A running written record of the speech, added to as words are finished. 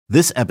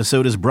This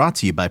episode is brought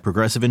to you by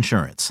Progressive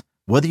Insurance.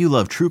 Whether you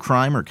love true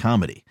crime or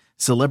comedy,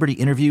 celebrity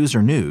interviews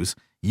or news,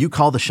 you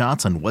call the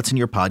shots on what's in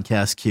your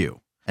podcast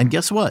queue. And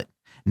guess what?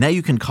 Now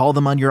you can call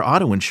them on your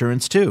auto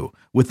insurance too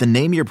with the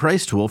Name Your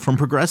Price tool from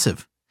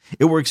Progressive.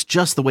 It works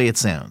just the way it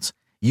sounds.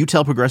 You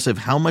tell Progressive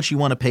how much you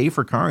want to pay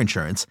for car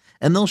insurance,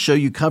 and they'll show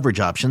you coverage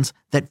options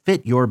that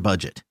fit your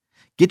budget.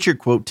 Get your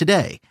quote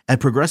today at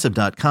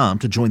Progressive.com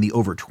to join the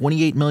over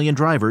 28 million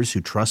drivers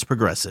who trust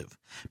Progressive.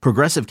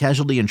 Progressive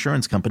Casualty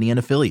Insurance Company and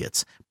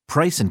Affiliates.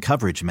 Price and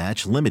coverage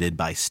match limited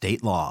by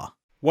state law.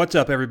 What's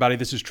up, everybody?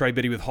 This is Trey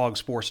Biddy with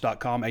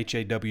hogsports.com,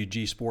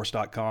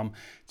 HAWGsports.com.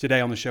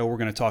 Today on the show, we're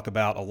going to talk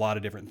about a lot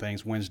of different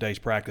things. Wednesday's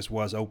practice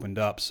was opened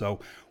up,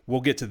 so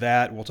we'll get to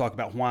that. We'll talk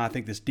about why I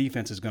think this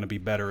defense is going to be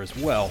better as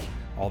well.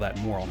 All that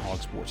and more on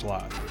Hog Sports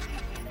Live.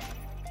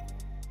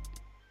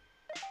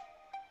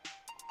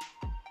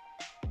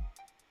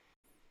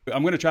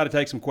 I'm going to try to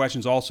take some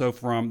questions also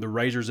from the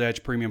Razor's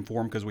Edge Premium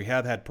Forum because we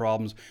have had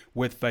problems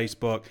with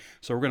Facebook.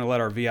 So we're going to let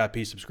our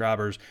VIP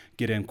subscribers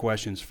get in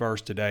questions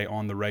first today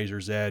on the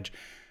Razor's Edge.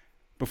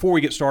 Before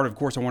we get started, of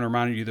course, I want to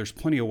remind you there's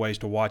plenty of ways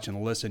to watch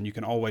and listen. You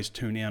can always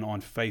tune in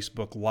on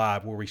Facebook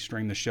Live where we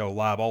stream the show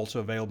live. Also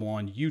available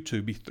on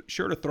YouTube. Be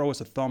sure to throw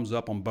us a thumbs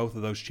up on both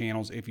of those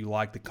channels if you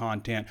like the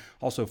content.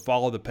 Also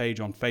follow the page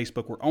on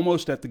Facebook. We're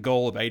almost at the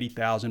goal of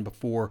 80,000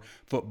 before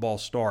football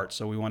starts.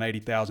 So we want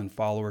 80,000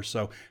 followers.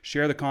 So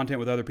share the content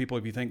with other people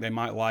if you think they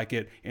might like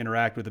it.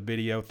 Interact with the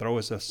video. Throw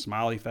us a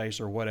smiley face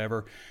or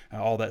whatever.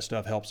 All that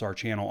stuff helps our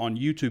channel. On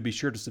YouTube, be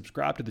sure to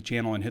subscribe to the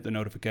channel and hit the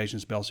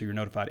notifications bell so you're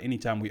notified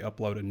anytime we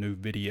upload a new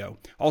video.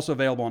 Also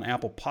available on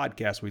Apple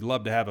Podcasts. We'd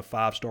love to have a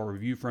 5-star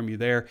review from you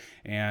there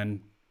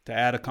and to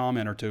add a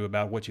comment or two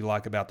about what you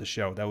like about the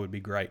show. That would be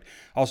great.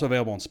 Also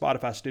available on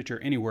Spotify, Stitcher,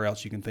 anywhere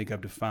else you can think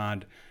of to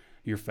find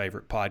your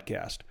favorite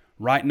podcast.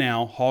 Right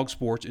now, Hog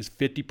Sports is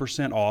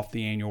 50% off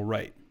the annual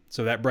rate.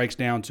 So that breaks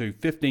down to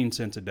 15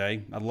 cents a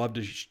day. I'd love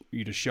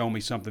you to show me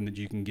something that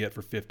you can get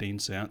for 15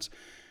 cents.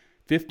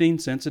 15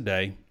 cents a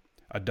day,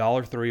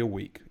 $1.03 a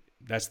week.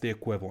 That's the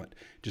equivalent.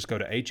 Just go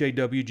to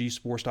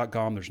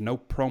HAWGsports.com. There's no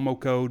promo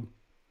code,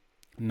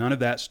 none of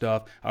that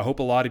stuff. I hope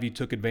a lot of you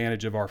took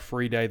advantage of our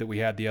free day that we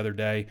had the other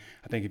day.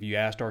 I think if you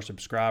asked our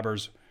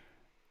subscribers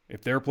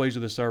if they're pleased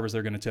with the service,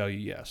 they're going to tell you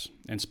yes.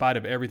 In spite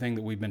of everything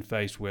that we've been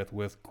faced with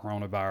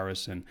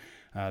coronavirus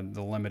and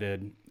the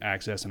limited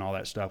access and all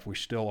that stuff, we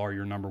still are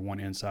your number one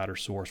insider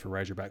source for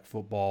Razorback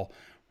football,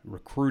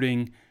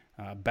 recruiting,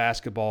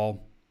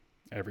 basketball,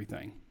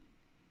 everything.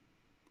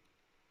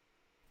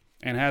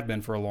 And have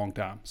been for a long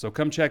time. So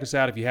come check us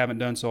out if you haven't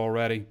done so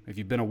already. If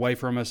you've been away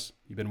from us,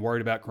 you've been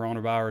worried about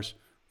coronavirus,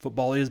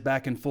 football is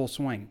back in full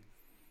swing.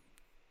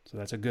 So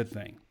that's a good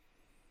thing.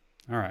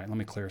 All right, let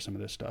me clear some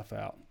of this stuff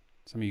out.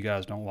 Some of you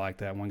guys don't like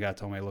that. One guy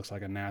told me it looks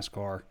like a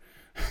NASCAR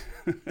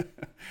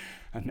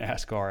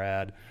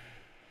ad.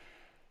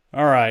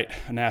 All right,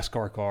 a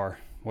NASCAR car,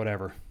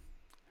 whatever.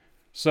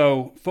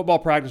 So football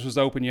practice was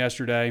open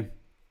yesterday.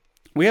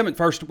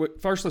 First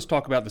let's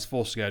talk about this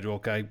full schedule,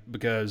 okay?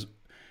 Because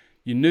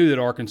you knew that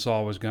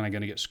Arkansas was going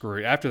to get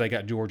screwed. After they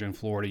got Georgia and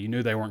Florida, you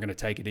knew they weren't going to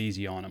take it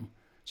easy on them.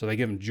 So they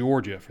give them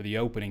Georgia for the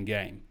opening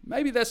game.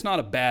 Maybe that's not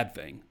a bad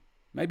thing.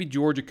 Maybe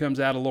Georgia comes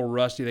out a little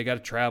rusty. They got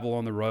to travel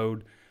on the road.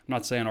 I'm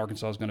not saying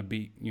Arkansas is going to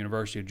beat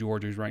University of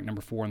Georgia, who's ranked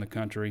number 4 in the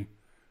country.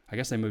 I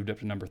guess they moved up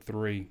to number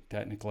 3,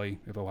 technically,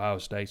 if Ohio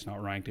State's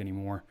not ranked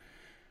anymore.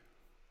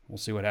 We'll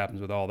see what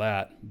happens with all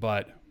that.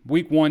 But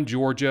week 1,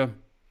 Georgia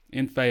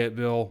in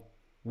Fayetteville.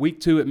 Week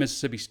 2 at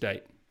Mississippi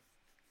State.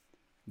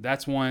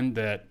 That's one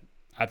that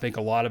I think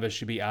a lot of us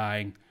should be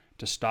eyeing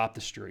to stop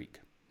the streak.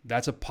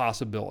 That's a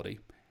possibility.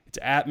 It's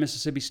at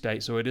Mississippi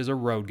State, so it is a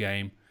road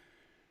game.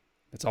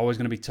 It's always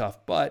going to be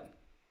tough, but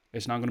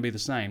it's not going to be the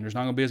same. There's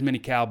not going to be as many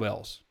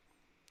cowbells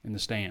in the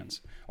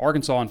stands.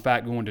 Arkansas, in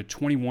fact, going to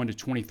 21 to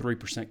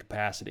 23%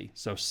 capacity,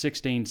 so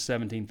 16,000 to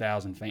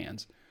 17,000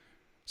 fans.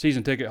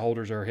 Season ticket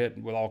holders are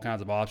hit with all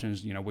kinds of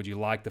options. You know, would you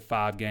like the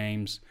 5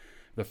 games,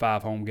 the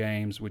 5 home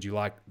games? Would you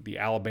like the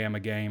Alabama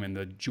game and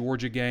the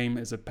Georgia game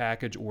as a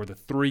package, or the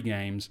 3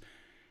 games,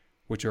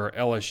 which are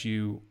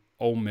LSU,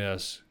 Ole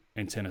Miss,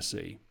 and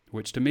Tennessee?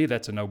 Which, to me,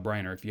 that's a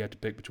no-brainer. If you have to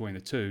pick between the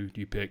two, do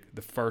you pick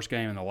the first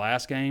game and the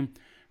last game,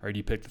 or do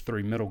you pick the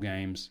 3 middle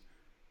games?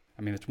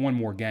 I mean, it's one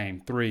more game,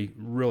 3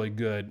 really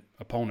good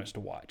opponents to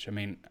watch. I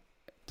mean,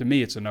 to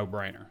me, it's a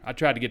no-brainer. I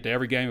tried to get to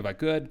every game if I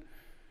could,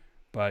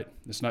 but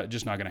it's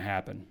just not going to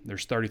happen.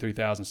 There's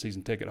 33,000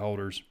 season ticket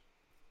holders.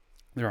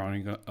 They're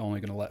only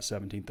going to let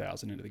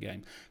 17,000 into the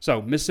game.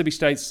 So Mississippi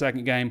State's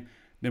second game,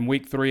 then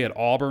week 3 at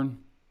Auburn.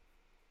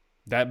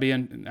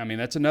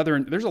 That's another.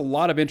 There's a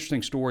lot of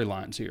interesting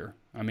storylines here.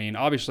 I mean,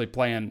 obviously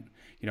playing,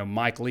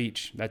 Mike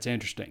Leach, that's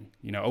interesting.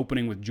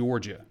 Opening with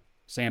Georgia,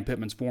 Sam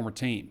Pittman's former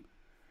team.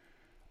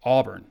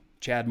 Auburn,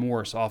 Chad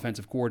Morris,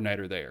 offensive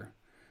coordinator there.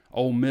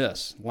 Ole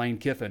Miss, Lane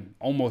Kiffin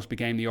almost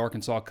became the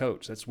Arkansas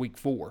coach. That's week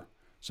 4.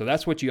 So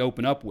that's what you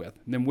open up with.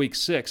 And then week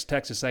 6,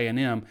 Texas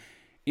A&M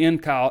in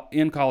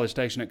College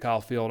Station at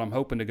Kyle Field. I'm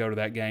hoping to go to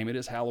that game. It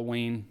is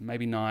Halloween,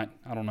 maybe not.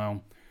 I don't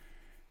know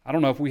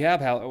if we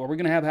have. Are we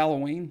going to have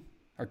Halloween?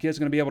 Are kids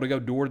going to be able to go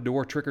door to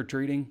door trick or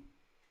treating?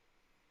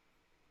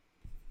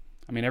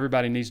 I mean,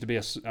 everybody needs to be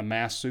a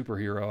mass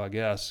superhero, I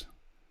guess,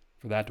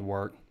 for that to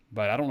work.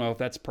 But I don't know if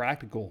that's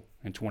practical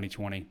in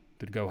 2020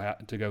 to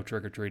go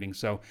trick or treating.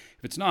 So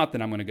if it's not,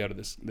 then I'm going to go to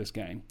this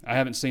game. I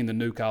haven't seen the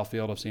new Kyle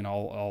Field. I've seen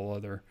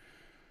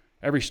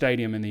every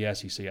stadium in the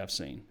SEC I've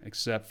seen,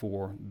 except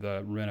for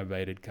the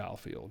renovated Kyle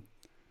Field.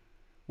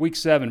 Week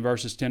 7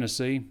 versus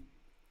Tennessee.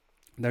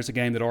 There's a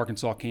game that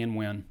Arkansas can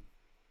win.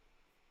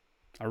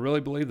 I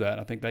really believe that.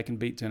 I think they can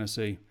beat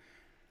Tennessee.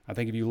 I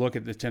think if you look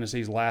at the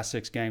Tennessee's last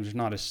 6 games, there's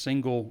not a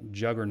single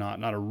juggernaut,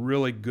 not a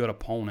really good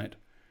opponent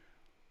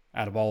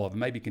out of all of them.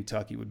 Maybe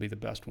Kentucky would be the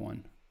best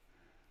one.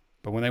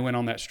 But when they went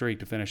on that streak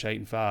to finish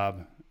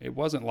 8-5, it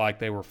wasn't like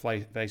they were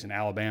facing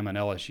Alabama and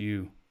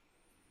LSU.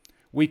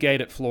 Week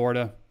 8 at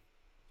Florida,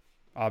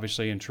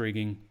 obviously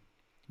intriguing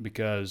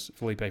because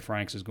Felipe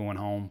Franks is going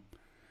home,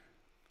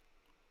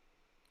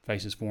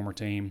 face his former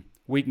team.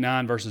 Week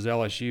 9 versus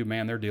LSU,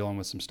 man, they're dealing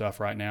with some stuff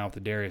right now with the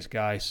Darius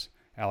Geis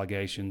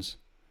allegations.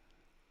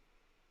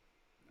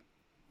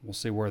 We'll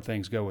see where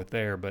things go with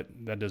there, but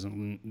that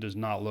does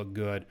not look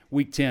good.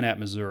 Week 10 at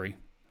Missouri,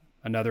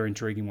 another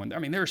intriguing one. I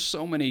mean, there's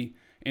so many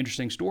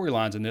interesting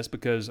storylines in this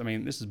because, I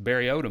mean, this is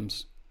Barry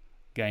Odom's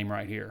game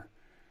right here,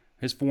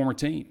 his former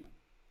team.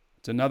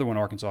 It's another one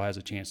Arkansas has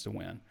a chance to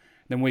win.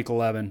 Then Week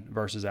 11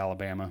 versus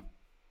Alabama.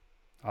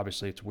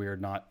 Obviously, it's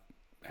weird not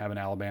having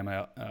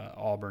Alabama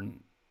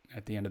Auburn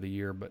at the end of the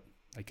year, but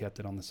they kept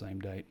it on the same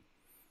date.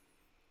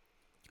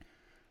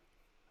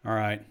 All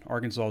right,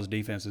 Arkansas's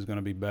defense is going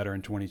to be better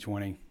in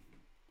 2020.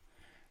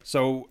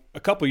 So a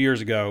couple years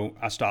ago,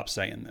 I stopped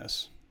saying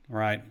this, all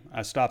right?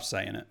 I stopped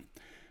saying it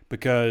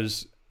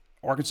because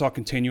Arkansas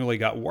continually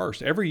got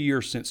worse. Every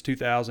year since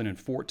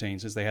 2014,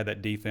 since they had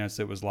that defense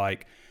that was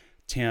like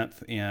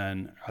 10th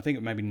in, I think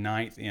it may be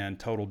 9th in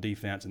total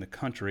defense in the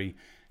country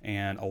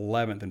and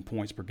 11th in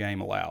points per game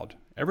allowed.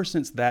 Ever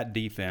since that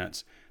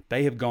defense,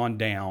 they have gone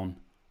down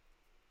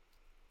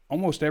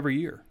almost every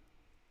year.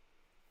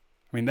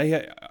 I mean, they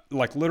had,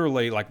 like,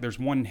 literally, like, there's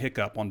one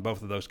hiccup on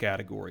both of those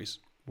categories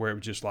where it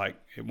was just like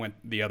it went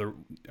the other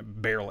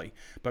barely.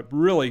 But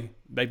really,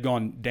 they've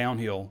gone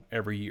downhill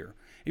every year.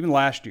 Even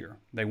last year,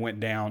 they went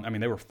down. I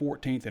mean, they were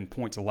 14th in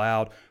points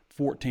allowed,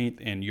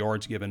 14th in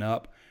yards given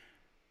up.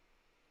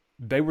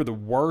 They were the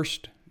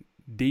worst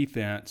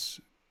defense.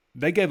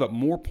 They gave up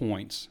more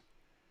points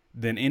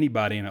than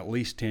anybody in at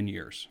least 10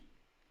 years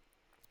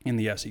in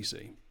the SEC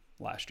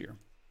last year.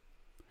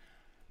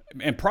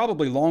 And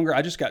probably longer.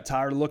 I just got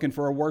tired of looking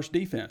for a worse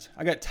defense.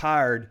 I got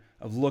tired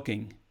of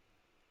looking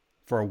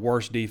for a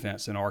worse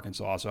defense in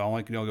Arkansas, so I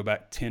only can go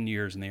back 10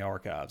 years in the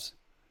archives.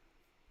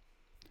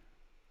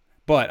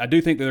 But I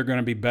do think that they're going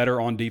to be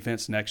better on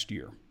defense next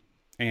year.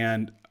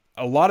 And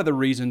a lot of the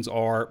reasons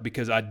are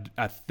because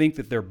I think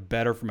that they're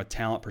better from a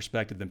talent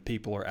perspective than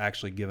people are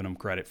actually giving them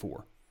credit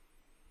for.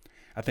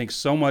 I think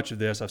so much of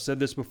this, I've said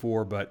this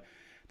before, but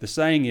the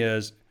saying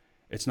is,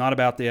 it's not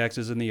about the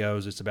X's and the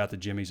O's, it's about the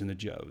Jimmies and the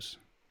Joes.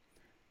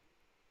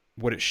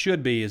 What it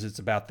should be is it's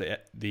about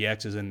the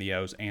X's and the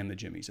O's and the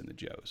Jimmies and the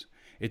Joes.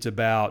 It's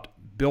about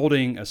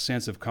building a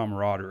sense of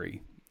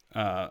camaraderie,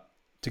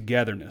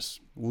 togetherness,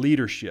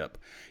 leadership.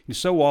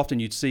 So often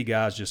you'd see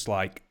guys just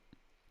like,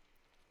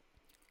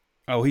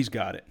 oh, he's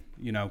got it.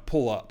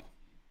 Pull up.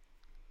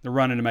 They're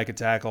running to make a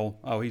tackle.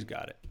 Oh, he's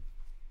got it.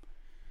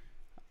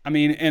 I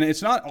mean, and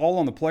it's not all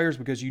on the players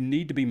because you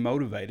need to be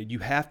motivated. You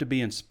have to be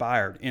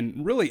inspired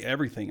in really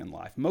everything in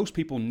life. Most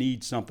people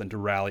need something to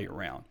rally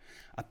around.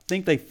 I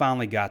think they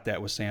finally got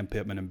that with Sam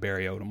Pittman and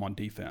Barry Odom on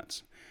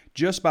defense,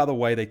 just by the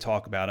way they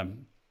talk about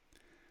him.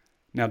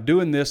 Now,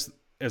 doing this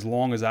as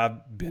long as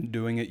I've been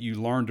doing it, you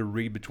learn to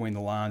read between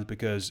the lines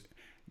because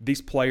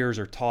these players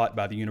are taught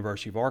by the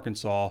University of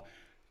Arkansas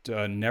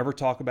to never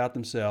talk about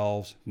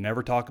themselves,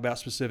 never talk about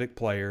specific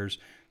players.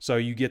 So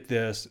you get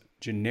this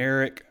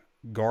generic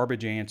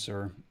garbage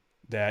answer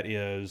that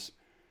is,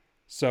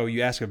 so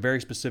you ask a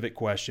very specific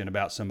question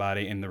about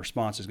somebody and the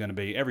response is going to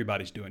be,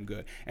 everybody's doing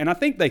good. And I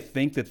think they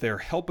think that they're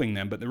helping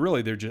them, but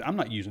they're just, I'm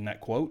not using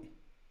that quote.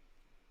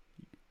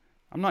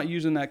 I'm not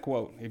using that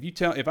quote.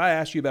 If I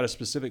ask you about a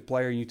specific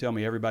player and you tell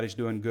me everybody's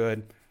doing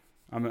good,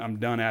 I'm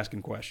done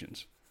asking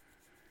questions.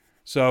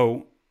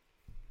 So,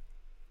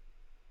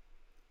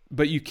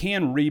 but you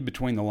can read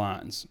between the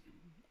lines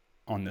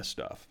on this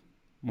stuff.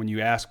 When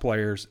you ask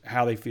players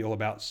how they feel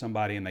about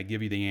somebody and they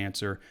give you the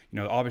answer,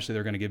 obviously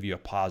they're going to give you a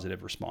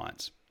positive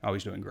response. Oh,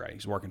 he's doing great.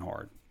 He's working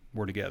hard.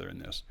 We're together in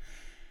this.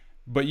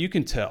 But you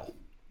can tell.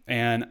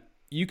 And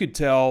you could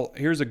tell,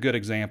 here's a good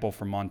example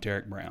from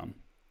Monteric Brown,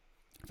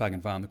 if I can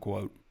find the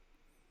quote.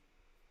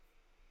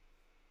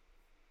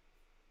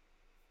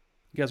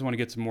 You guys want to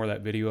get some more of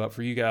that video up?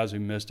 For you guys who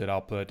missed it,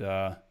 I'm going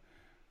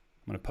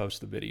to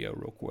post the video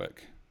real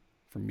quick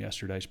from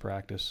yesterday's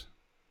practice.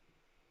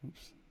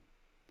 Oops.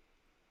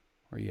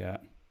 Where you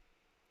at?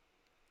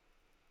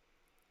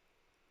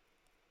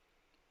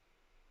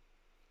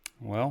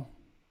 Well,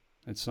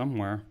 it's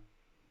somewhere.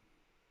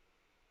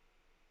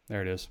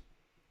 There it is.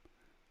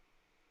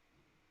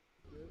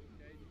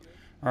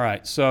 All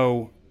right,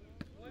 so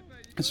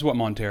This is what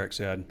Monteric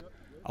said.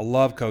 I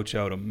love Coach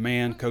Odom.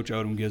 Man, Coach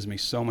Odom gives me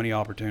so many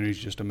opportunities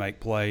just to make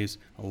plays.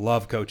 I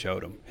love Coach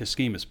Odom. His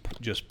scheme is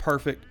just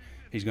perfect.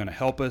 He's going to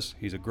help us.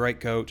 He's a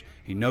great coach.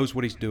 He knows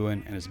what he's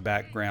doing, and his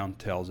background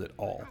tells it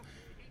all.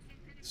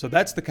 So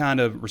that's the kind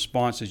of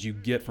responses you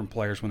get from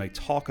players when they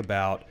talk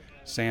about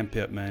Sam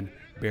Pittman,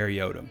 Barry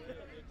Odom.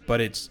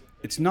 But it's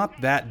not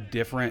that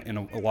different in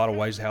a lot of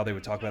ways how they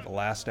would talk about the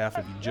last staff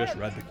if you just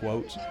read the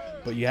quotes.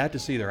 But you had to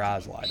see their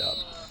eyes light up.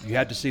 You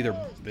had to see them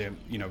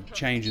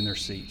change in their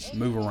seats,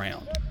 move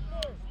around.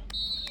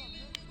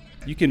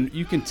 You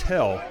can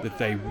tell that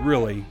they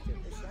really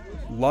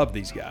love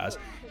these guys,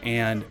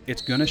 and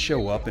it's going to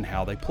show up in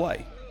how they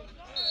play.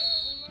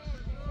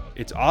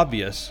 It's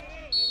obvious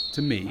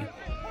to me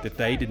that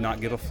they did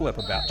not give a flip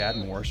about Chad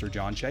Morris or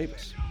John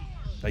Chavis.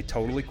 They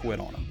totally quit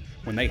on them.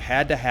 When they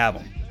had to have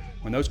them,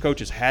 when those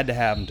coaches had to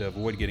have them to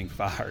avoid getting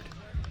fired,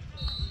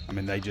 I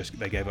mean, they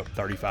gave up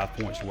 35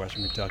 points to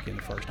Western Kentucky in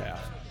the first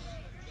half.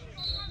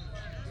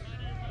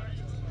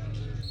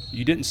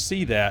 You didn't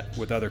see that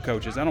with other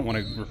coaches. I don't want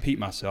to repeat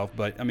myself,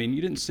 but, I mean,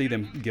 you didn't see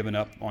them giving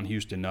up on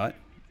Houston Nutt.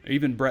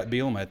 Even Brett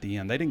Bielema at the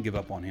end, they didn't give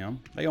up on him.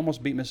 They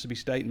almost beat Mississippi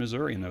State and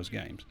Missouri in those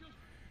games.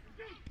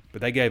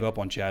 But they gave up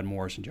on Chad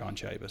Morris and John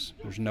Chavis.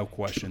 There's no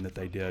question that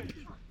they did.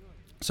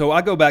 So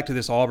I go back to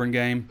this Auburn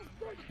game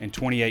in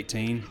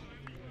 2018.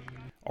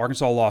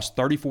 Arkansas lost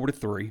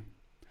 34-3,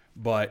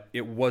 but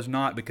it was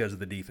not because of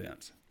the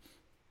defense.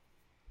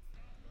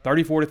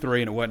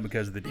 34-3, and it wasn't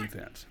because of the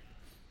defense.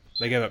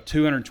 They gave up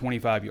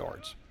 225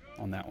 yards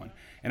on that one.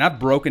 And I've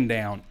broken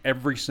down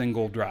every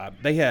single drive.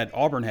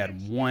 Auburn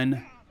had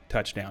one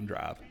touchdown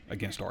drive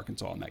against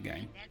Arkansas in that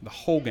game, the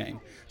whole game.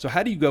 So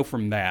how do you go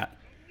from that,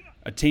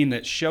 a team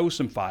that shows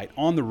some fight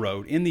on the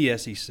road in the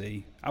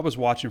SEC? I was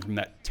watching from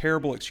that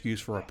terrible excuse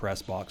for a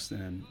press box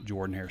in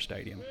Jordan-Hare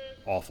Stadium.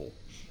 Awful.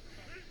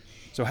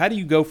 So how do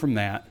you go from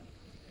that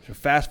to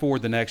fast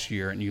forward the next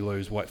year and you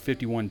lose,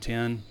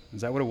 51-10?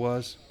 Is that what it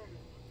was?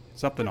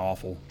 Something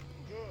awful.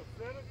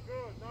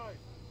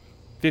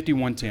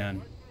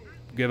 51-10.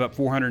 Give up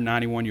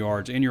 491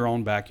 yards in your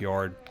own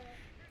backyard.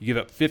 You give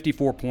up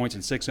 54 points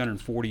and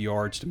 640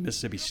 yards to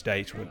Mississippi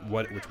State,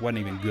 which wasn't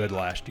even good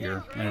last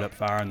year. Ended up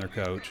firing their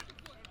coach.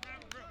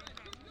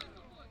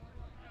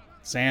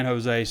 San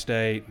Jose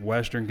State,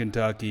 Western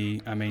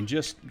Kentucky. I mean,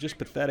 just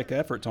pathetic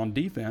efforts on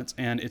defense,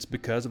 and it's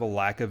because of a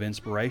lack of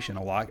inspiration,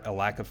 a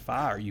lack of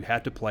fire. You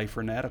have to play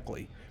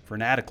frenetically.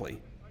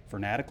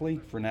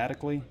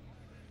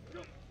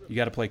 You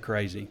got to play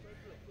crazy.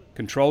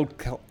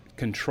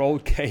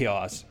 Controlled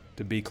chaos,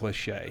 to be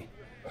cliche,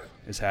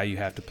 is how you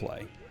have to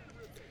play.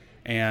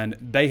 And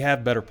they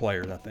have better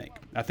players, I think.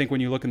 I think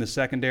when you look in the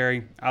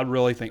secondary, I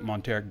really think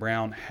Monteric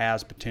Brown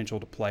has potential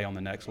to play on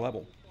the next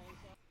level.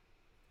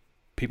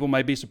 People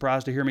may be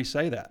surprised to hear me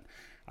say that.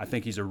 I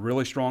think he's a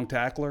really strong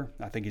tackler.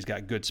 I think he's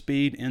got good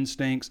speed,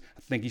 instincts. I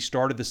think he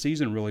started the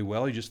season really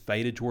well. He just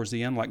faded towards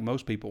the end like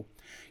most people.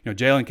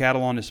 Jalen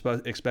Catalon is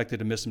expected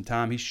to miss some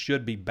time. He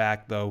should be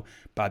back, though,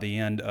 by the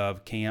end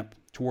of camp,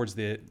 towards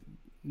maybe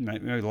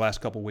the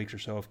last couple weeks or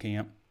so of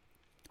camp,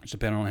 just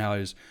depending on how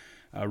his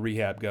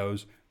rehab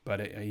goes.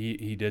 But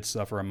he did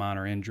suffer a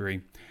minor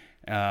injury.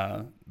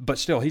 But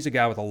still, he's a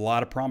guy with a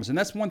lot of promise. And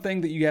that's one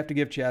thing that you have to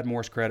give Chad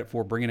Morris credit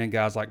for, bringing in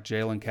guys like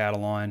Jalen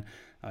Catalon,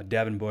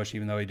 Devin Bush,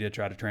 even though he did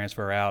try to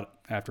transfer out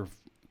after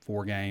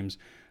 4 games,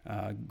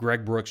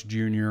 Greg Brooks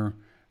Jr.,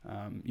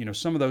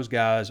 some of those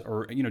guys,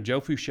 or, Joe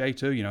Fouché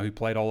too, who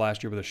played all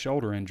last year with a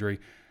shoulder injury.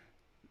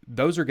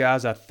 Those are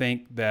guys I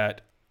think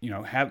that,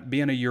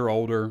 being a year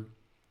older,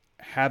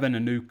 having a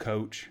new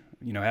coach,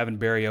 having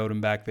Barry Odom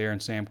back there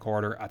and Sam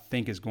Carter, I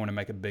think is going to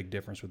make a big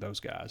difference with those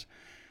guys.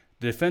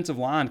 The defensive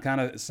line,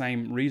 kind of the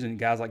same reason.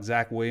 Guys like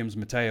Zach Williams,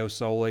 Matteo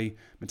Soli,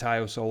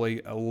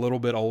 a little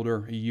bit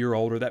older, a year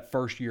older. That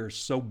first year is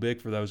so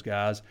big for those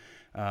guys.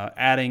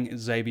 Adding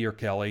Xavier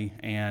Kelly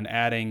and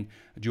adding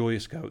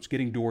Julius Coates,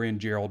 getting Dorian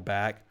Gerald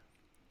back.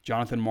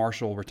 Jonathan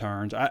Marshall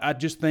returns. I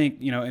just think,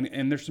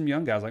 and there's some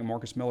young guys like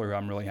Marcus Miller who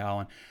I'm really high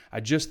on. I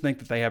just think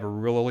that they have a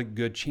really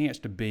good chance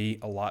to be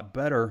a lot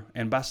better.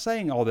 And by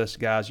saying all this,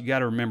 guys, you got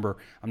to remember,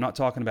 I'm not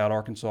talking about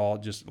Arkansas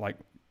just like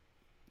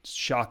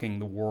shocking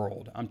the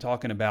world. I'm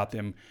talking about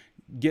them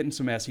getting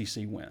some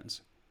SEC wins.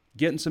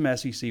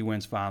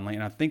 Finally,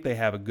 and I think they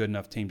have a good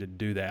enough team to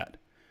do that.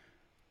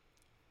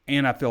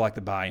 And I feel like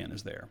the buy-in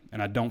is there.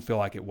 And I don't feel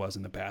like it was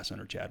in the past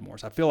under Chad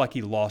Morris. I feel like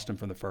he lost him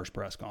from the first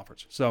press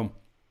conference. So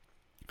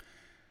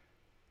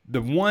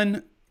the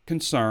one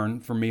concern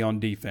for me on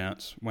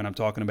defense when I'm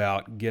talking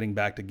about getting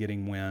back to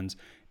getting wins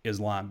is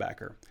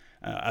linebacker.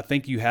 I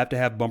think you have to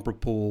have Bumper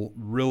Pool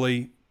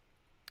really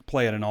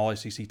play at an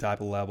all-SEC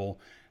type of level.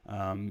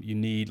 You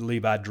need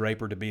Levi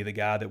Draper to be the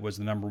guy that was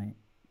the number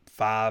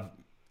 5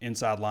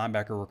 inside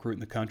linebacker recruit in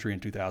the country in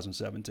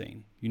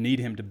 2017. You need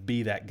him to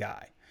be that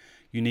guy.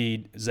 You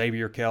need not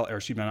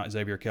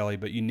Xavier Kelly,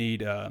 but you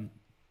need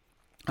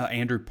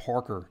Andrew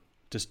Parker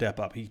to step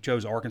up. He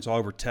chose Arkansas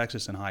over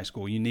Texas in high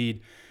school. You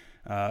need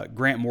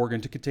Grant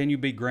Morgan to continue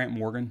to be Grant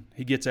Morgan.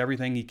 He gets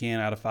everything he can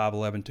out of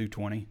 5'11",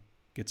 220.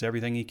 Gets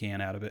everything he can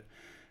out of it.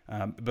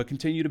 but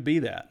continue to be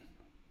that.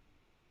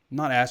 I'm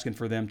not asking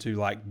for them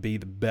to be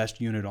the best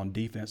unit on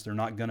defense. They're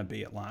not going to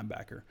be at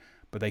linebacker,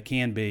 but they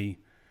can be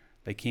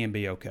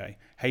okay.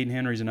 Hayden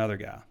Henry's another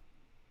guy.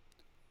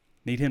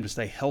 Need him to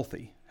stay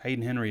healthy.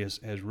 Hayden Henry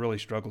has really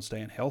struggled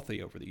staying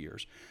healthy over the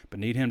years, but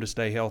need him to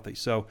stay healthy.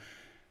 So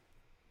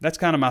that's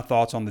kind of my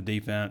thoughts on the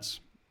defense.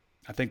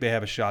 I think they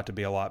have a shot to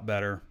be a lot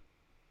better.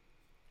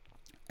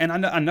 And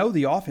I know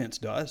the offense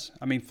does.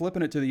 I mean,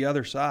 flipping it to the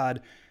other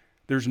side,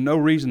 there's no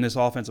reason this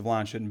offensive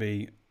line shouldn't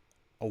be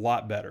a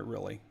lot better,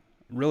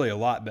 really a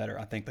lot better.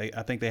 I think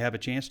they have a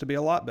chance to be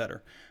a lot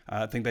better.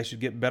 I think they should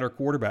get better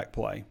quarterback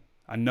play.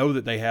 I know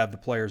that they have the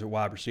players at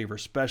wide receiver,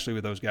 especially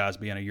with those guys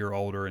being a year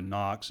older, and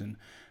Knox and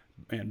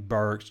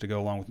Burks to go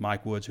along with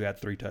Mike Woods, who had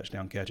 3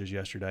 touchdown catches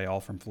yesterday, all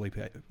from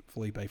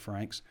Felipe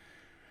Franks.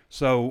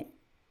 So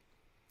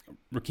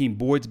Rakeem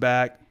Boyd's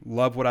back.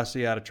 Love what I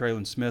see out of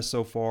Traylon Smith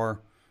so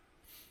far.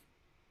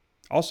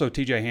 Also,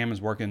 TJ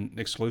Hammond's working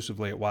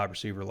exclusively at wide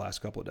receiver the last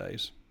couple of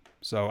days.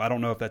 So I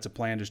don't know if that's a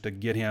plan just to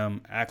get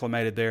him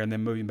acclimated there and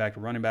then move him back to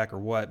running back or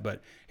what,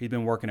 but he's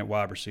been working at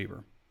wide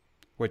receiver,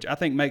 which I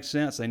think makes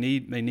sense. They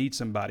need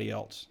somebody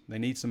else. They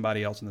need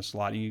somebody else in the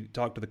slot. And you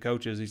talk to the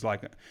coaches, he's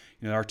like,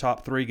 our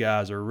top 3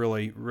 guys are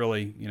really,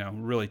 really,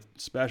 really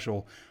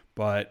special,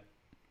 but,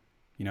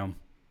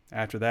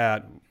 after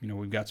that,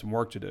 we've got some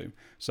work to do.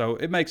 So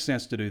it makes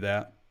sense to do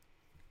that,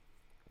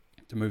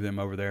 to move them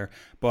over there.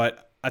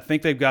 But I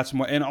think they've got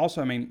some – and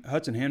also,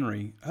 Hudson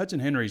Henry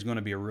is going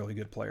to be a really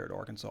good player at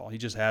Arkansas. He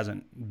just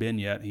hasn't been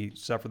yet. He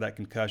suffered that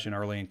concussion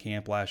early in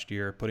camp last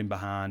year, put him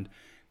behind.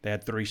 They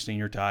had 3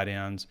 senior tight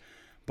ends.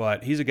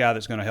 But he's a guy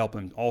that's going to help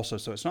him also.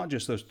 So it's not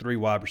just those 3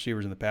 wide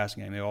receivers in the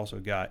passing game. They also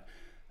got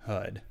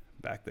Hud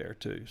back there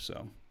too.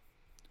 So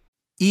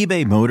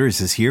eBay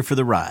Motors is here for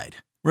the ride.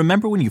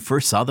 Remember when you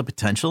first saw the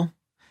potential?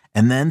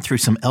 And then through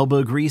some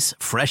elbow grease,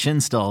 fresh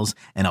installs,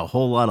 and a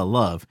whole lot of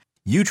love,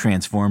 you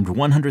transformed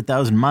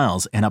 100,000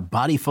 miles and a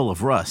body full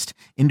of rust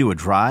into a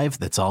drive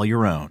that's all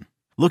your own.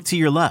 Look to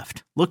your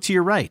left. Look to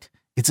your right.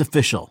 It's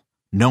official.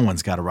 No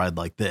one's got a ride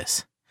like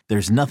this.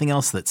 There's nothing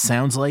else that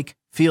sounds like,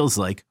 feels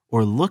like,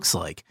 or looks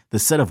like the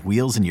set of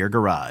wheels in your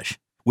garage.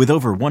 With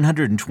over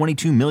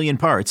 122 million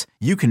parts,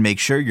 you can make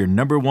sure your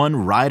number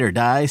one ride or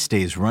die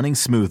stays running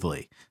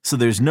smoothly. So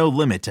there's no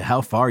limit to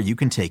how far you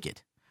can take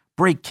it.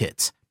 Brake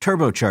kits,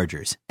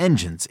 turbochargers,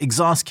 engines,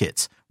 exhaust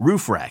kits,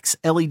 roof racks,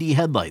 LED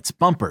headlights,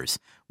 bumpers,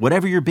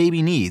 whatever your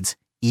baby needs,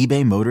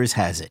 eBay Motors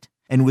has it.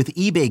 And with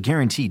eBay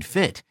Guaranteed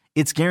Fit,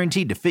 it's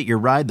guaranteed to fit your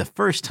ride the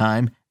first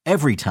time,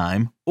 every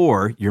time,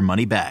 or your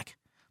money back.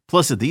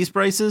 Plus at these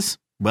prices,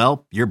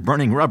 well, you're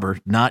burning rubber,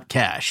 not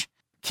cash.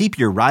 Keep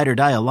your ride or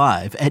die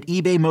alive at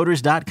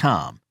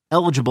ebaymotors.com.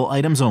 Eligible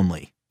items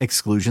only.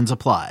 Exclusions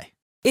apply.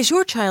 Is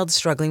your child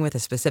struggling with a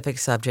specific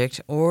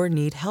subject or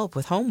need help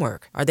with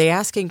homework? Are they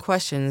asking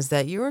questions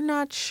that you're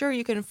not sure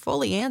you can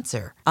fully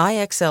answer?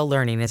 IXL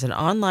Learning is an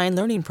online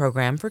learning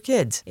program for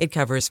kids. It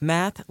covers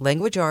math,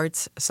 language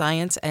arts,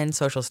 science, and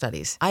social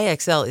studies.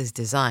 IXL is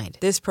designed.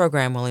 This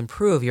program will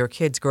improve your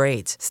kids'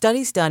 grades.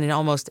 Studies done in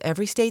almost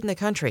every state in the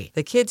country.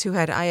 The kids who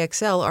had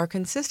IXL are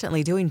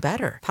consistently doing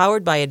better.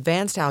 Powered by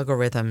advanced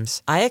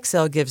algorithms,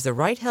 IXL gives the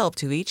right help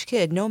to each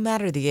kid no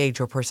matter the age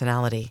or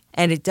personality.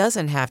 And it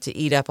doesn't have to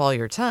eat up all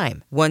your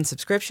time. One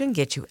subscription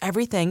gets you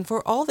everything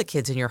for all the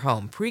kids in your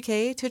home,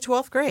 pre-K to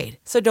 12th grade.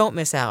 So don't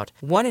miss out.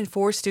 1 in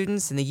 4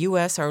 students in the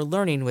U.S. are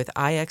learning with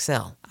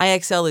IXL.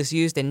 IXL is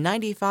used in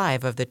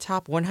 95 of the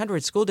top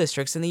 100 school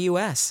districts in the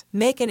U.S.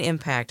 Make an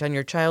impact on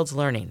your child's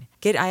learning.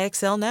 Get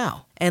IXL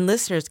now. And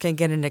listeners can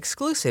get an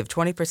exclusive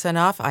 20%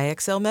 off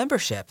IXL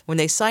membership when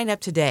they sign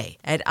up today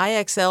at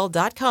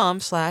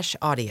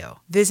IXL.com/audio.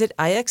 Visit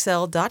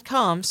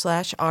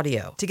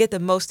IXL.com/audio to get the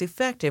most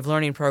effective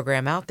learning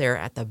program out there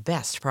at the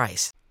best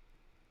price.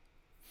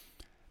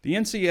 The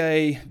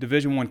NCAA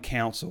Division I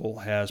Council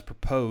has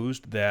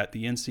proposed that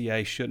the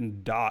NCAA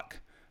shouldn't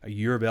dock a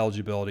year of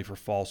eligibility for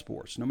fall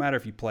sports, no matter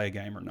if you play a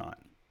game or not.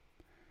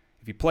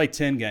 If you play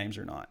 10 games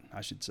or not,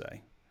 I should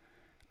say.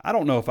 I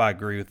don't know if I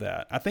agree with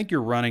that. I think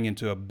you're running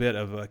into a bit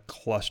of a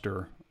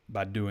cluster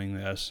by doing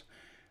this.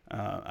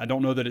 I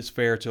don't know that it's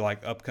fair to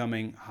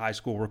upcoming high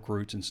school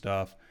recruits and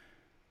stuff,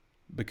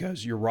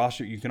 because your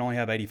roster, you can only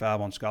have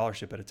 85 on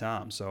scholarship at a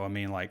time. So,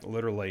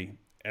 literally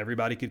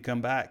everybody could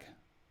come back.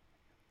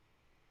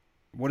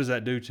 What does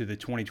that do to the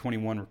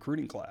 2021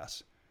 recruiting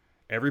class?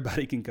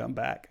 Everybody can come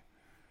back.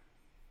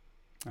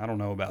 I don't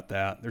know about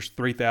that. There's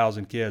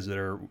 3,000 kids that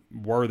are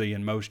worthy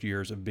in most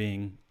years of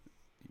being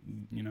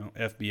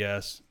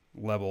FBS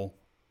level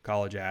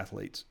college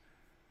athletes.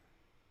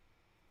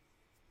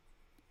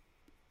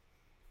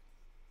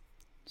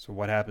 So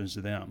what happens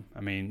to them?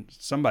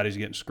 Somebody's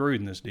getting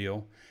screwed in this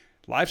deal.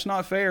 Life's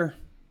not fair.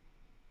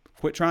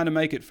 Quit trying to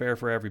make it fair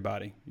for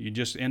everybody. You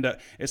just end up,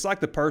 it's like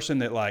the person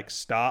that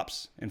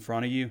stops in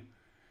front of you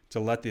to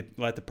let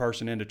the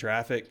person into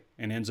traffic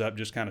and ends up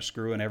just kind of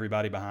screwing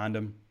everybody behind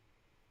him.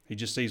 He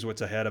just sees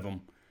what's ahead of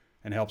him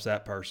and helps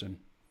that person.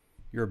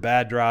 You're a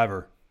bad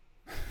driver.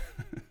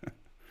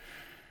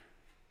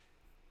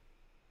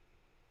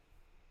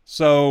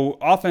 So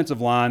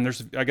offensive line,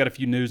 I got a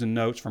few news and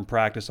notes from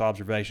practice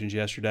observations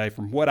yesterday.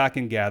 From what I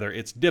can gather,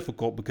 it's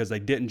difficult because they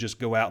didn't just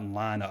go out and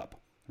line up,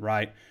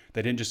 right?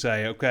 They didn't just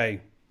say, okay,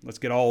 let's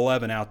get all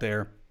 11 out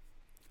there.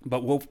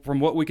 But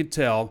from what we could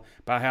tell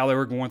by how they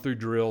were going through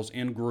drills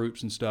in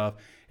groups and stuff,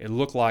 it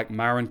looked like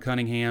Myron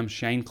Cunningham,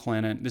 Shane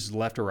Clennon, this is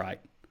left to right.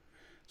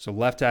 So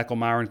left tackle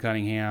Myron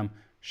Cunningham,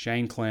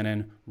 Shane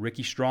Clennon,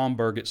 Ricky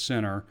Stromberg at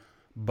center,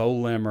 Bo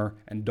Limmer,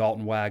 and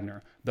Dalton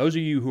Wagner. Those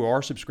of you who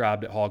are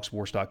subscribed at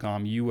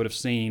hogsports.com, you would have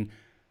seen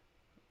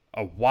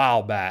a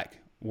while back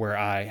where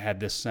I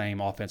had this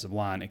same offensive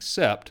line,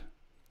 except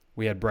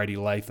we had Brady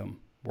Latham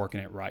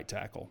working at right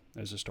tackle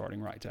as a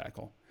starting right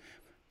tackle.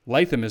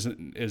 Latham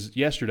is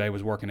yesterday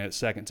was working at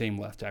second team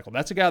left tackle.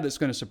 That's a guy that's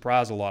going to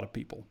surprise a lot of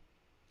people.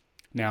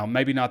 Now,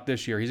 maybe not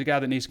this year. He's a guy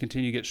that needs to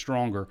continue to get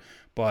stronger,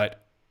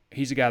 but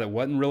he's a guy that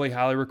wasn't really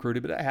highly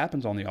recruited, but that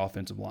happens on the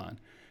offensive line.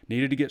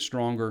 Needed to get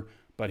stronger,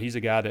 but he's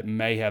a guy that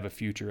may have a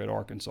future at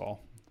Arkansas.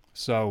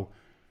 So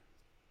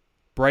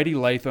Brady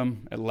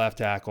Latham at left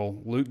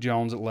tackle, Luke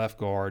Jones at left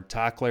guard,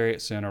 Ty Clary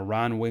at center,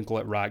 Ryan Winkle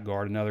at right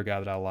guard, another guy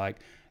that I like,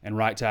 and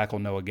right tackle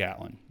Noah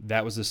Gatlin.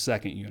 That was the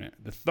second unit.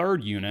 The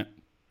third unit,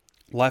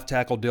 left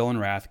tackle Dylan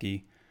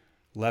Rathke,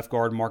 left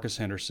guard Marcus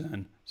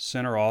Henderson,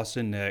 center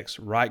Austin Nix,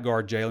 right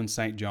guard Jalen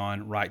St.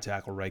 John, right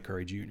tackle Ray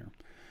Curry Jr.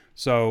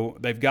 So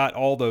they've got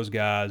all those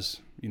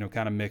guys,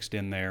 kind of mixed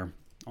in there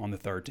on the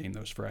third team,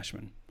 those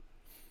freshmen.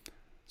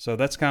 So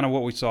that's kind of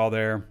what we saw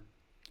there.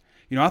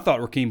 I thought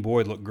Rakeem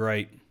Boyd looked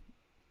great.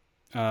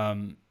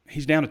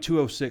 He's down to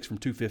 206 from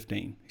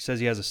 215. He says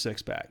he has a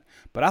six-pack.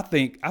 But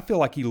I feel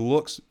like he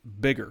looks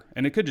bigger.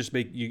 And it could just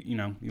be,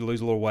 you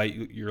lose a little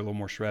weight, you're a little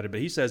more shredded.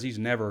 But he says he's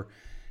never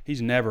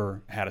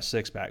had a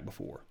six-pack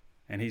before.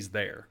 And he's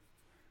there.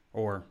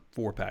 Or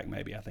four-pack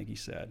maybe, I think he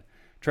said.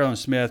 Traylon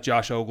Smith,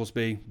 Josh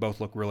Oglesby, both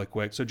look really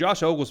quick. So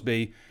Josh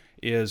Oglesby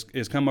is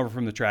come over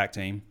from the track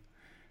team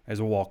as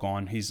a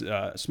walk-on. He's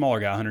a smaller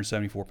guy,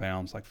 174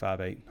 pounds, like 5'8",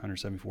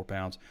 174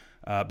 pounds.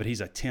 But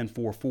he's a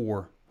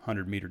 10.44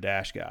 100-meter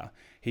dash guy.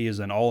 He is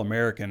an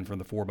All-American for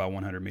the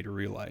 4x100 meter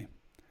relay.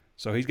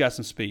 So he's got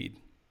some speed.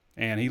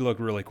 And he looked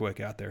really quick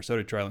out there. So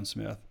did Traylon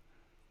Smith.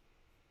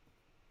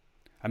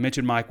 I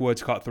mentioned Mike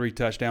Woods caught 3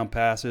 touchdown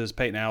passes.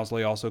 Peyton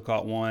Owsley also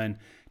caught 1.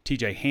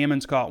 TJ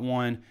Hammonds caught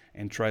 1.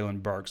 And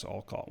Traylon Burks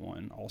all caught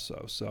 1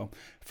 also. So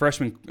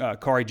freshman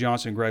Kari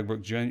Johnson and Greg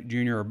Brooks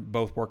Jr. are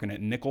both working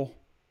at nickel.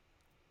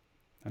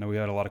 I know we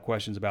had a lot of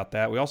questions about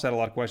that. We also had a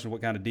lot of questions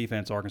what kind of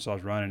defense Arkansas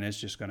is running. It's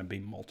just going to be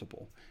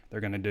multiple. You're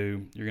going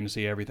to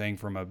see everything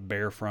from a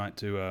bear front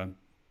to a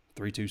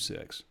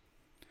 3-2-6.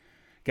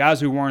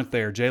 Guys who weren't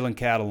there, Jalen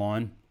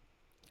Catalon,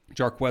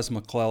 Jarquez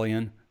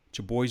McClellion,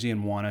 Chibozie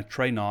Nwana,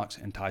 Trey Knox,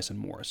 and Tyson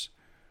Morris.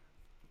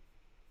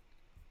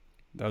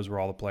 Those were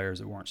all the players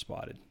that weren't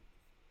spotted.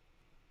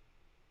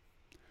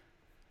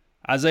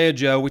 Isaiah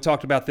Joe, we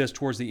talked about this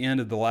towards the end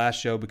of the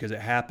last show because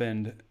it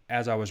happened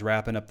as I was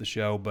wrapping up the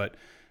show, but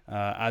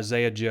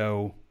Isaiah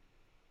Joe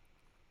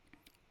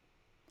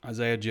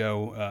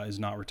is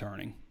not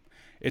returning.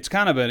 It's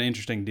kind of an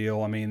interesting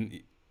deal. I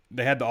mean,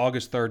 they had the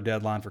August 3rd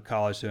deadline for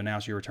college to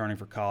announce you're returning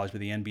for college,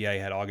 but the NBA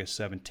had August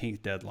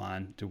 17th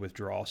deadline to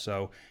withdraw.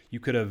 So you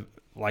could have,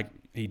 like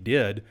he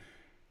did,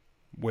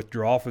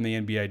 withdraw from the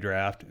NBA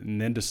draft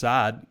and then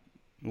decide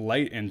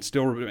late and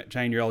still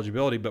retain your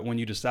eligibility. But when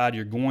you decide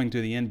you're going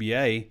to the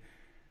NBA,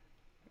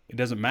 it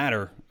doesn't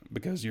matter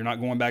because you're not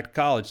going back to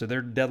college, so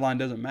their deadline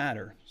doesn't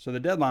matter. So the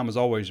deadline was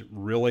always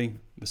really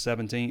the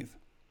 17th.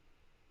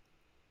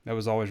 That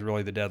was always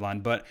really the deadline.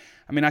 But,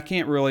 I mean, I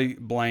can't really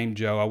blame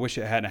Joe. I wish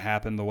it hadn't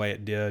happened the way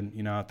it did.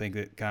 I think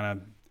it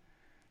kind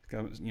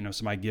of,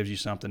 somebody gives you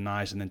something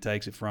nice and then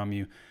takes it from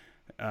you.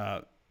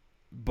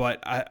 But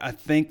I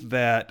think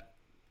that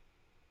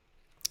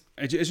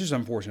it's just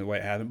unfortunate the way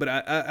it happened. But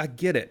I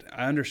get it.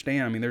 I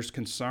understand. I mean, there's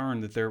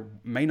concern that there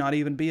may not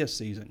even be a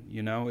season.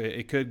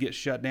 It could get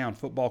shut down.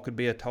 Football could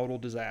be a total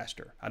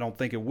disaster. I don't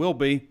think it will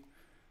be.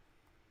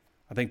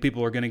 I think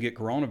people are going to get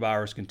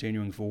coronavirus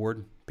continuing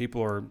forward.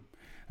 People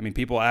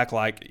act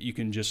like you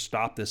can just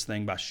stop this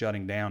thing by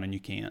shutting down, and you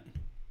can't.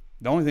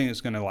 The only thing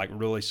that's going to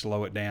really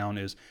slow it down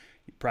is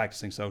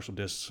practicing social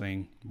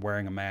distancing,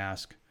 wearing a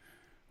mask,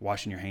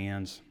 washing your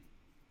hands,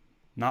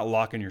 not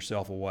locking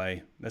yourself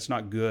away. That's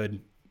not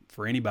good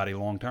for anybody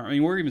long term. I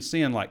mean, we're even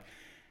seeing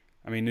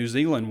New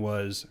Zealand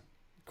was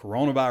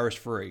coronavirus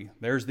free.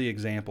 There's the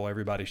example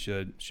everybody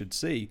should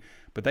see.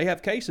 But they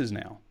have cases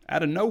now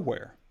out of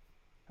nowhere.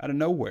 I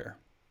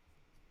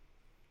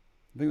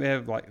think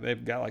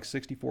they've got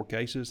 64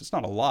 cases. It's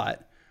not a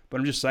lot, but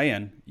I'm just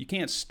saying you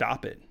can't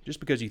stop it. Just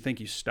because you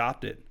think you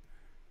stopped it,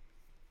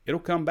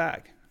 it'll come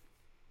back.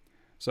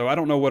 So I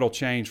don't know what'll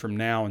change from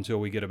now until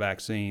we get a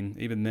vaccine.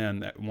 Even then,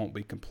 that won't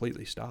be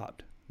completely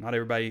stopped. Not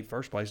everybody in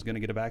first place is going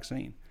to get a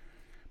vaccine.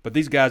 But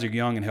these guys are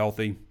young and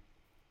healthy.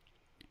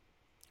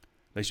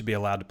 They should be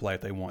allowed to play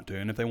if they want to.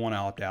 And if they want to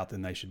opt out,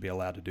 then they should be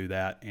allowed to do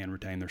that and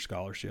retain their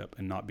scholarship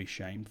and not be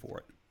shamed for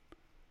it.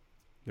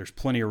 There's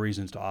plenty of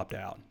reasons to opt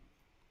out.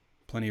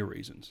 Plenty of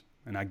reasons.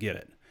 And I get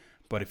it.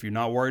 But if you're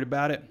not worried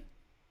about it,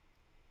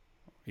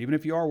 Even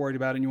if you are worried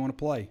about it and you want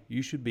to play,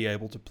 you should be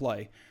able to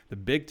play. The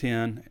Big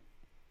Ten,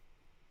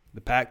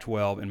 the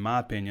Pac-12, in my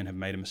opinion, have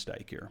made a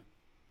mistake here.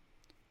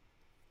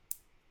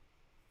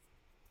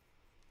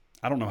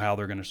 I don't know how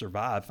they're going to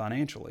survive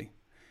financially.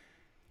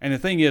 And the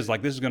thing is,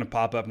 like, this is going to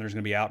pop up and there's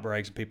going to be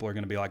outbreaks and people are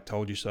going to be like,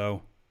 told you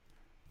so.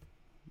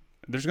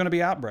 There's going to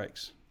be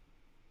outbreaks.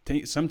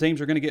 Some teams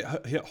are going to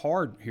get hit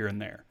hard here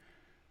and there.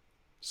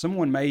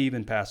 Someone may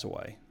even pass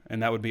away,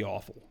 and that would be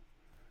awful.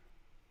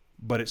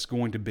 But it's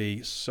going to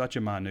be such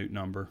a minute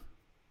number.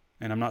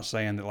 And I'm not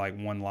saying that, like,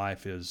 one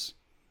life is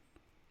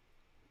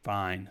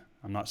fine.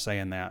 I'm not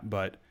saying that.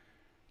 But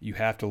you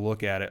have to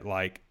look at it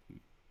like,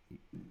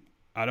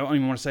 I don't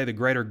even want to say the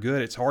greater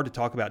good. It's hard to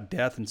talk about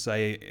death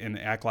and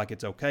act like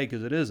it's okay,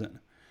 because it isn't.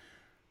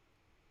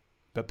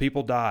 But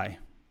people die.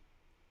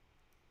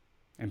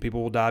 And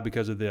people will die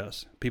because of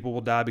this. People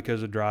will die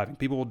because of driving.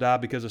 People will die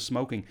because of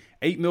smoking.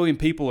 8 million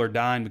people are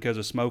dying because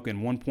of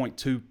smoking.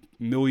 1.2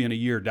 million a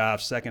year die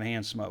of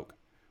secondhand smoke.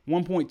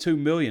 1.2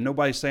 million.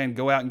 Nobody's saying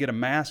go out and get a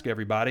mask,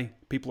 everybody.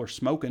 People are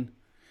smoking.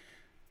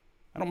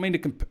 I don't mean to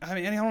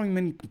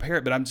compare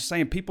it, but I'm just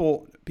saying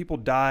people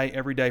die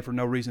every day for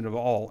no reason at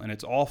all, and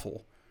it's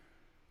awful.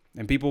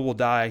 And people will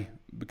die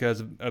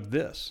because of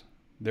this.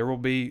 There will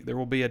be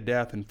a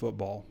death in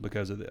football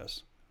because of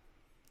this.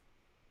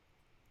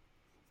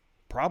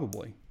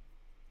 Probably.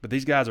 But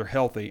these guys are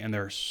healthy, and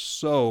the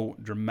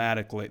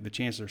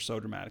chances are so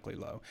dramatically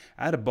low.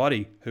 I had a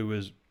buddy who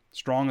was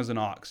strong as an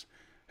ox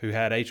who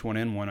had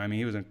H1N1. I mean,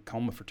 he was in a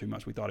coma for 2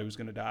 months. We thought he was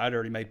going to die. I'd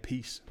already made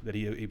peace that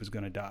he was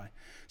going to die.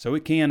 So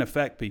it can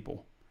affect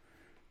people.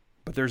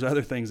 But there's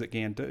other things that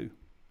can too.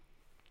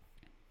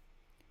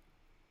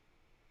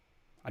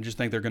 I just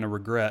think they're going to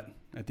regret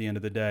at the end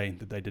of the day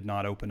that they did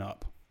not open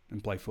up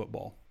and play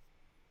football.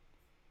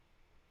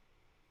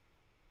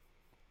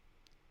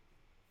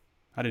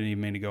 I didn't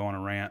even mean to go on a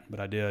rant, but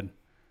I did.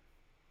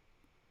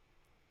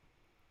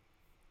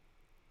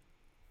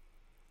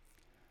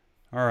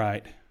 All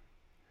right.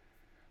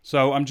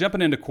 So I'm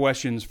jumping into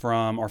questions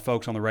from our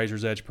folks on the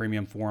Razor's Edge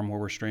Premium Forum, where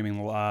we're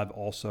streaming live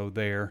also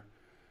there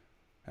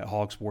at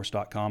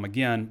hogsports.com.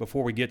 Again,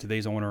 before we get to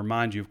these, I want to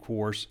remind you, of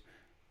course,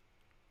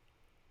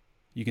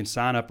 you can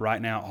sign up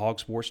right now at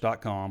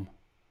hogsports.com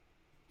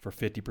for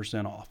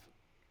 50% off.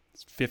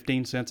 It's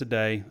 15 cents a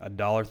day,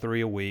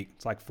 $1.03 a week.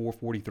 It's like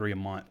 $4.43 a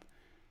month.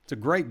 It's a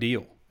great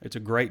deal. It's a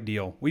great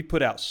deal. We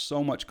put out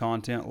so much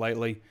content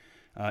lately.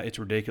 It's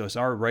ridiculous.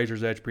 Our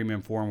Razor's Edge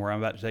Premium Forum, where I'm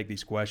about to take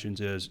these questions,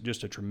 is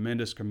just a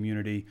tremendous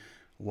community,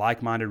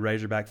 like-minded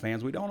Razorback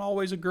fans. We don't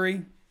always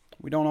agree,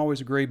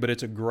 but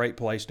it's a great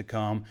place to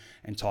come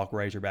and talk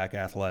Razorback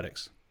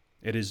athletics.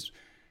 It is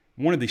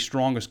one of the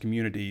strongest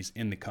communities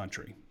in the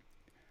country.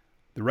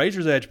 The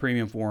Razor's Edge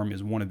Premium Forum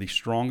is one of the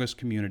strongest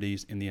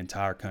communities in the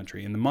entire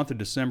country. In the month of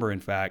December, in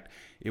fact,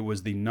 it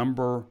was the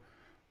number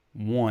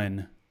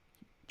one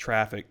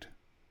trafficked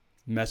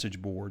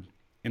message board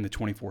in the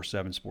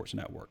 24/7 Sports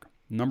Network.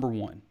 Number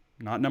one.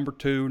 Not number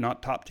two,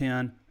 not top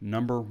 10,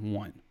 number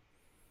one.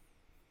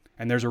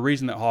 And there's a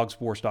reason that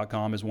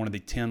hogsports.com is one of the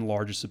 10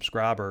 largest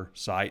subscriber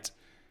sites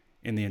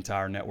in the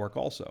entire network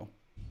also.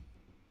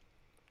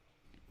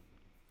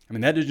 I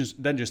mean, that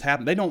doesn't just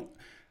happen.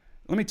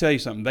 Let me tell you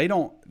something.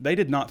 They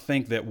did not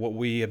think that what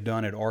we have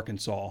done at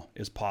Arkansas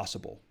is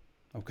possible,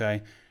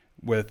 okay?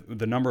 With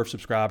the number of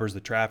subscribers, the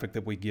traffic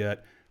that we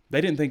get, they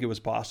didn't think it was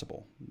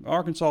possible.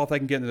 Arkansas, if they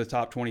can get into the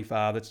top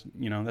 25,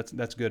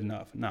 that's good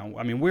enough. No,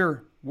 I mean,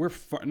 we're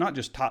not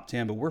just top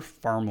 10, but we're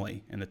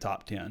firmly in the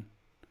top 10.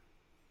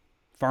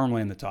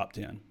 Firmly in the top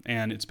 10.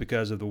 And it's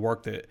because of the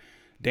work that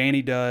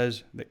Danny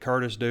does, that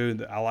Curtis do,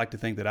 that I like to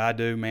think that I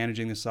do,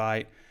 managing the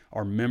site,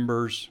 our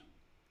members.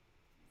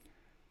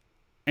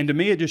 And to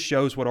me, it just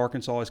shows what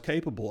Arkansas is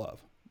capable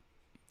of.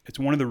 It's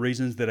one of the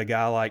reasons that a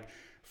guy like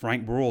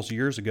Frank Broyles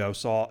years ago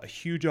saw a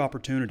huge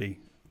opportunity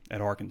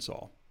at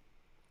Arkansas.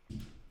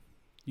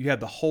 You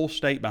have the whole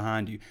state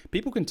behind you.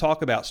 People can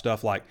talk about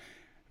stuff like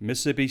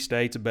Mississippi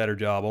State's a better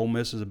job, Ole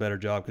Miss is a better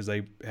job because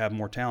they have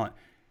more talent.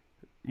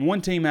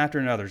 One team after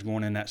another is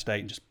going in that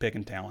state and just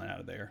picking talent out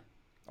of there.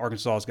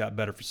 Arkansas's got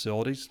better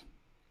facilities.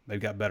 They've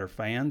got better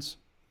fans.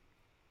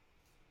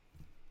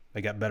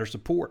 They got better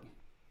support.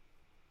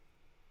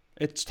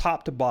 It's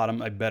top to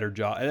bottom a better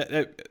job.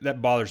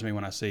 That bothers me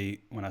when I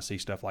see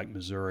stuff like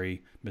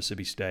Missouri,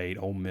 Mississippi State,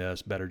 Ole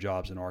Miss, better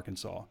jobs in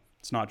Arkansas.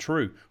 It's not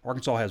true.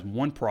 Arkansas has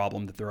one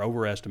problem that they're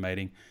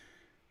overestimating,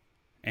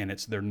 and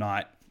it's they're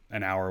not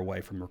an hour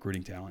away from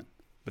recruiting talent.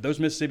 But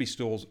those Mississippi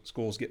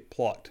schools get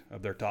plucked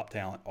of their top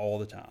talent all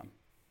the time.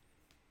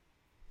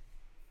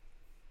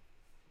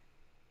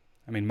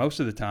 I mean, most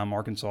of the time,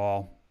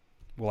 Arkansas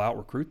will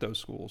out-recruit those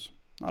schools.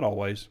 Not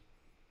always.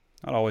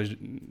 Not always.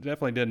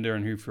 Definitely didn't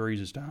during Hugh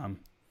Freeze's time.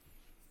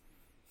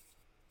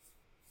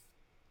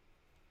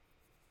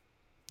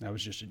 I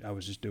was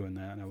just doing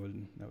that. I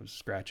was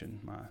scratching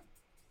my.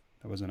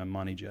 That wasn't a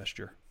money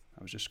gesture.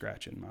 I was just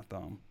scratching my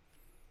thumb.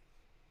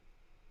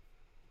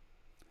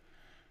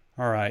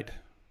 All right.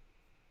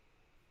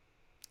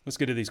 Let's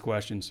get to these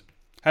questions.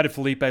 How did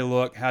Felipe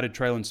look? How did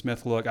Traylon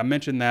Smith look? I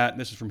mentioned that.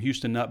 This is from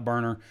Houston Nut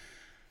Burner.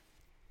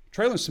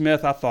 Traylon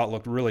Smith, I thought,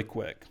 looked really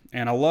quick.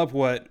 And I love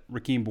what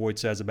Rakeem Boyd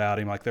says about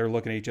him. Like, they're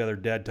looking at each other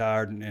dead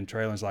tired, and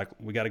Traylon's like,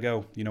 we got to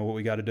go. You know what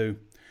we got to do.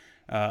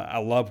 I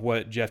love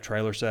what Jeff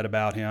Traylor said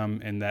about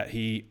him, and that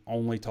he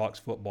only talks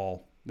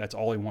football. That's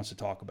all he wants to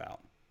talk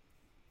about.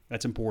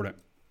 That's important.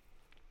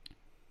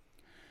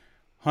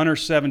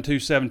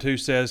 Hunter7272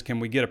 says, can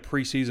we get a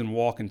preseason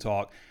walk and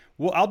talk?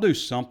 Well, I'll do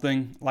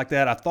something like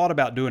that. I thought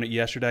about doing it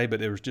yesterday, but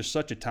there was just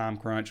such a time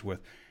crunch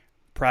with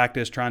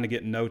practice, trying to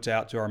get notes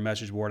out to our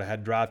message board. I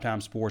had Drive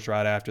Time Sports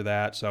right after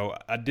that, so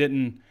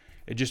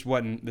it just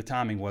wasn't, the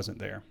timing wasn't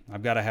there.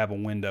 I've got to have a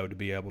window to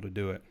be able to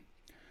do it.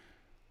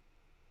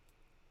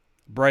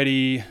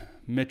 Brady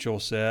Mitchell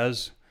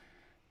says,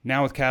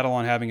 now with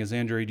Catalon having his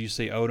injury, do you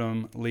see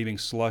Odom leaving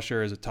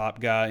Slusher as a top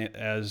guy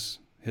as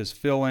his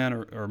fill-in,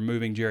 or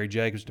moving Jerry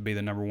Jacobs to be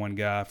the number one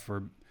guy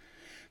for?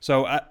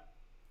 So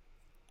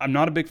I'm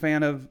not a big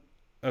fan of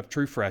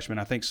true freshmen.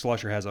 I think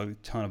Slusher has a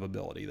ton of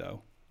ability,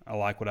 though. I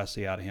like what I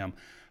see out of him.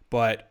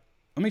 But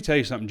let me tell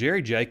you something.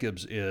 Jerry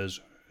Jacobs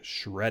is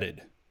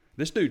shredded.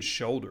 This dude's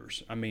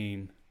shoulders, I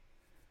mean,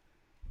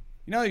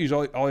 you know, you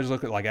always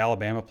look at like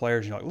Alabama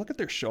players, you're like, look at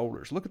their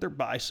shoulders, look at their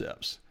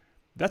biceps.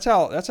 That's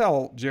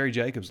how Jerry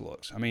Jacobs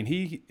looks. I mean,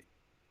 he,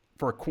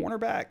 for a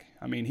cornerback,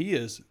 I mean,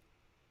 he's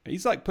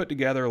like put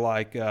together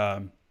like,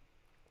 oh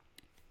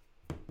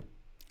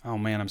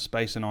man, I'm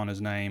spacing on his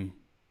name,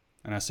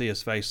 and I see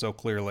his face so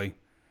clearly.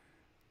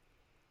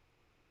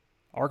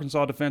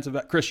 Arkansas defensive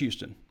back, Chris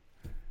Houston.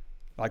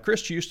 Like,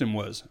 Chris Houston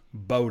was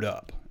bowed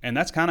up, and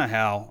that's kind of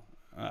how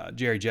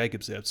Jerry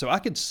Jacobs is. So I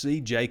could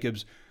see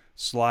Jacobs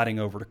sliding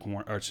over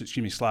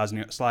to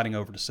sliding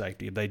over to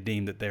safety if they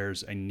deem that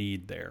there's a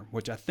need there,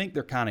 which I think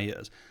there kind of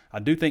is. I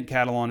do think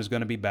Catalon is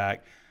going to be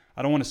back.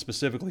 I don't want to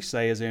specifically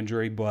say his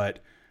injury, but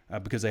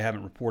because they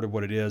haven't reported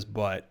what it is,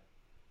 but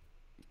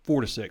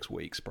 4 to 6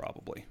 weeks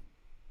probably.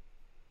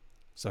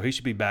 So he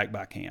should be back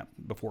by camp,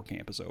 before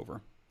camp is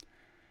over.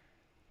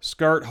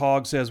 Skirt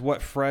Hog says,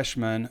 what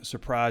freshman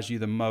surprised you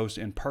the most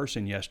in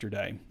person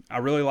yesterday? I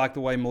really like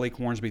the way Malik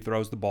Hornsby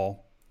throws the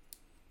ball.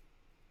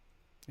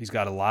 He's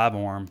got a live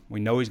arm. We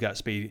know he's got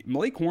speed.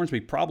 Malik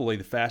Hornsby, probably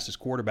the fastest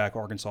quarterback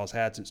Arkansas has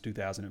had since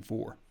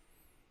 2004.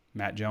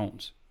 Matt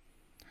Jones.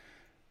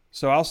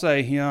 So I'll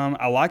say him.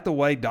 I like the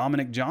way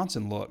Dominic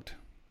Johnson looked.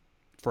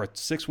 For a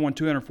 6'1",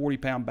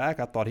 240-pound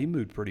back, I thought he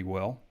moved pretty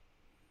well.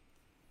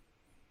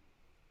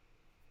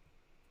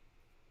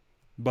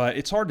 But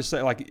it's hard to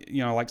say, like,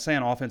 you know, like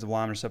saying offensive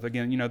lineman or stuff.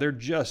 Again, you know, they're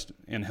just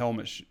in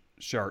helmet,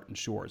 shirt, and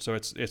shorts. So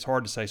it's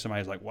hard to say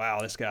somebody's like, wow,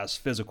 this guy's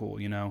physical,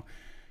 you know.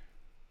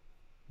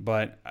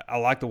 But I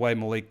like the way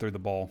Malik threw the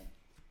ball.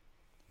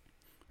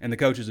 And the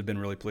coaches have been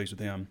really pleased with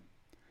him.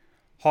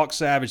 Hawk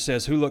Savage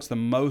says, who looks the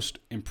most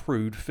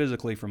improved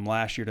physically from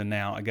last year to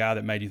now? A guy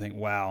that made you think,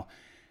 wow,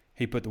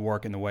 he put the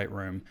work in the weight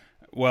room.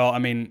 Well, I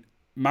mean,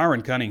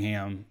 Myron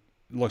Cunningham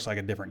looks like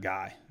a different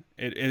guy.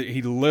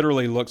 He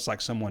literally looks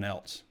like someone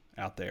else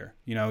out there.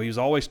 You know, he was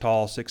always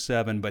tall,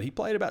 6'7", but he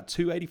played about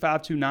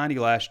 285, 290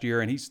 last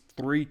year, and he's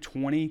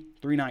 320,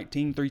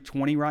 319,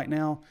 320 right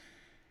now,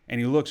 and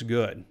he looks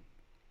good.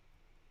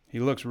 He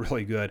looks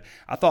really good.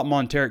 I thought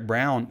Monteric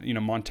Brown, you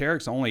know,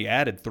 Monteric's only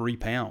added 3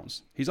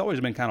 pounds. He's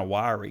always been kind of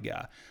wiry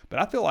guy, but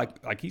I feel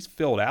like he's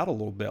filled out a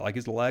little bit. Like,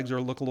 his legs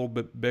look a little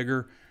bit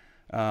bigger.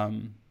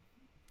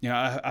 You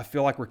know, I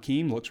feel like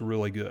Rakeem looks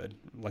really good.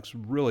 Looks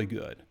really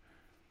good.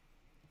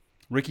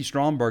 Ricky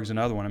Stromberg's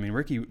another one. I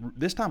mean,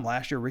 this time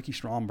last year, Ricky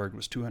Stromberg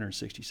was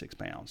 266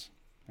 pounds,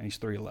 and he's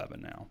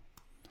 311 now.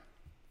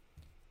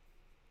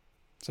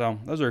 So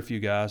those are a few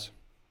guys.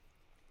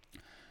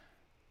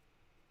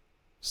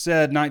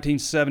 Said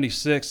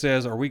 1976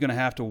 says, are we going to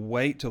have to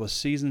wait till the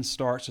season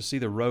starts to see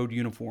the road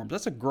uniforms?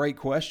 That's a great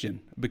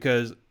question,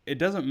 because it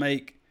doesn't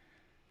make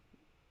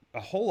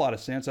a whole lot of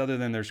sense other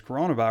than there's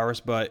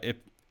coronavirus, but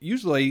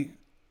usually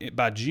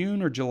by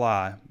June or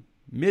July,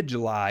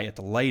 mid-July at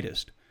the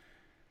latest,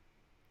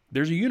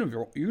 there's a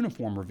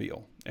uniform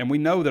reveal. And we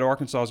know that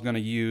Arkansas is going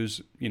to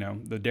use, you know,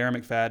 the Darren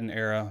McFadden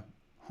era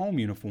home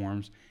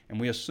uniforms, and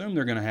we assume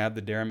they're going to have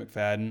the Darren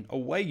McFadden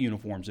away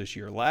uniforms this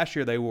year. Last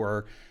year they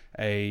were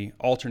a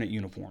alternate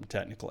uniform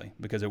technically,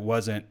 because it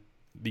wasn't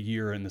the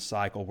year in the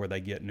cycle where they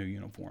get new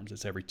uniforms.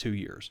 It's every 2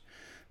 years.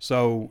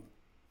 So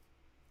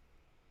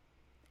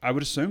I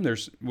would assume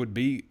would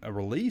be a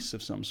release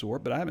of some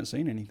sort, but I haven't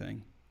seen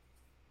anything.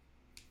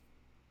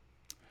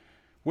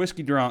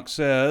 Whiskey Drunk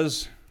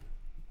says,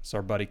 it's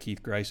our buddy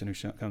Keith Grayson,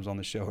 who comes on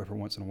the show every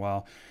once in a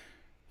while.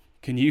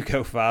 Can you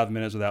go 5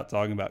 minutes without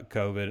talking about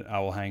COVID? I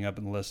will hang up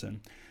and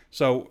listen.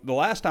 So the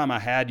last time I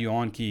had you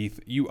on, Keith,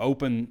 you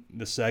opened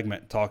the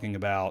segment talking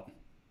about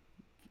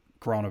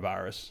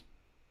coronavirus.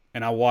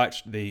 And I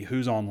watched the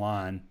Who's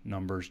Online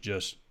numbers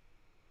just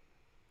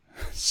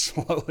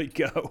slowly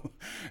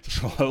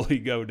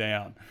go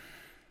down.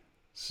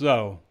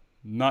 So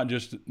not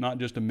just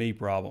a me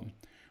problem.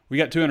 We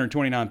got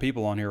 229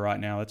 people on here right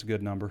now. That's a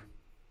good number.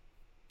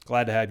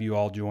 Glad to have you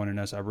all joining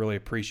us. I really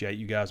appreciate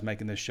you guys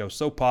making this show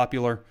so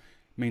popular.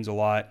 It means a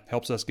lot.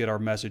 Helps us get our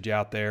message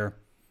out there.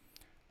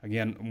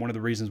 Again, one of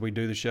the reasons we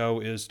do the show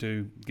is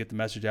to get the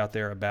message out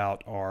there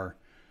about our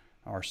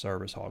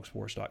service,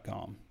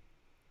 hogsports.com.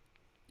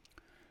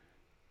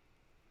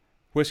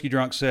 Whiskey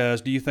Drunk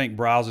says, do you think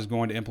Briles is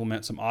going to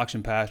implement some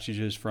auction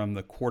packages from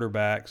the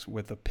quarterbacks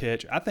with a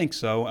pitch? I think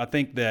so. I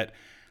think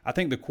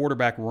the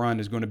quarterback run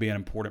is going to be an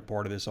important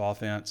part of this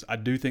offense. I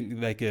do think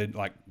they could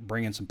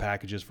bring in some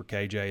packages for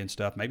KJ and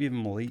stuff, maybe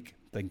even Malik.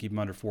 They can keep him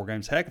under 4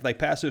 games. Heck, if they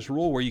pass this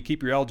rule where you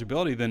keep your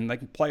eligibility, then they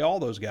can play all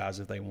those guys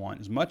if they want,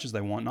 as much as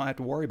they want, not have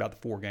to worry about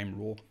the 4-game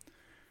rule.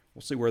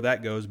 We'll see where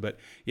that goes. But,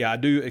 yeah, I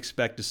do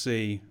expect to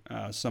see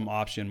some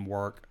option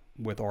work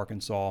with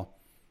Arkansas.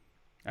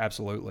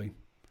 Absolutely.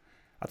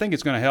 I think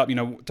it's going to help.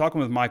 Talking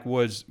with Mike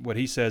Woods, what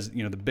he says,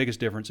 the biggest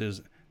difference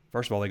is,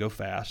 first of all, they go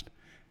fast.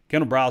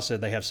 Kendall Briles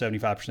said they have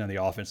 75% of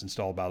the offense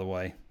installed, by the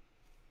way.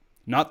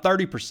 Not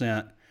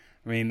 30%.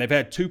 I mean, they've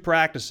had 2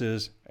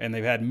 practices and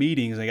they've had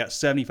meetings and they got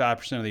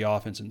 75% of the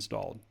offense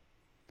installed.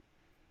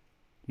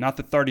 Not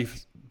the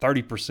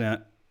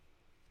 30%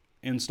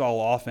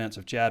 install offense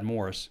of Chad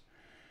Morris,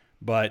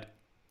 but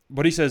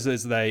what he says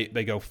is they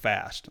go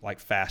fast,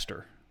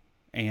 faster.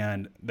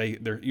 And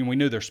we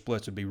knew their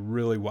splits would be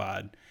really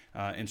wide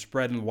and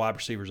spreading the wide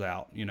receivers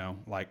out,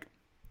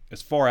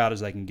 as far out as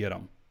they can get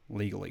them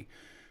legally.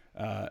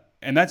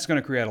 And that's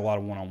going to create a lot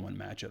of one-on-one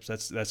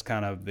matchups. That's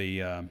kind of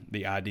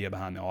the idea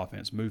behind the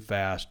offense. Move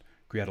fast,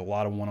 create a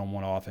lot of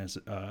one-on-one offense,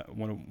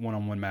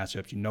 one-on-one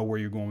matchups. You know where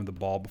you're going with the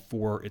ball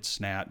before it's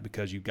snapped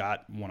because you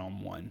got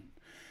one-on-one.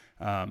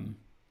 And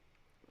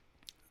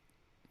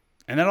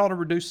that ought to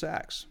reduce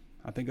sacks.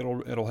 I think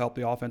it'll help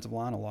the offensive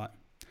line a lot.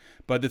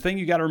 But the thing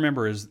you got to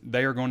remember is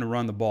they are going to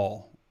run the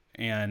ball.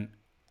 And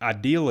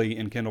ideally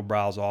in Kendall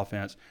Briles'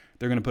 offense,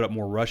 they're going to put up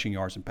more rushing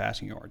yards than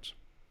passing yards.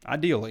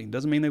 Ideally.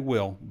 Doesn't mean they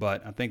will,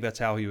 but I think that's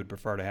how he would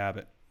prefer to have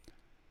it.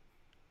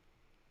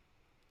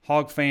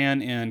 Hog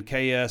Fan in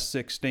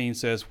KS16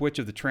 says, which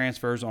of the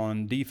transfers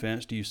on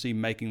defense do you see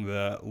making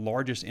the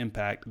largest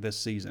impact this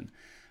season?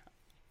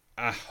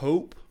 I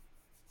hope,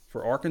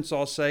 for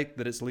Arkansas's sake,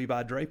 that it's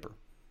Levi Draper.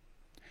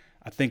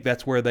 I think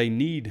that's where they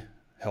need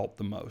help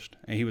the most.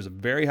 And he was a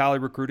very highly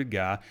recruited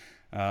guy.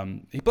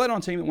 He played on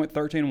a team that went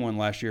 13-1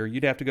 last year.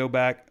 You'd have to go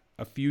back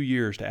a few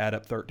years to add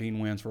up 13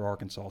 wins for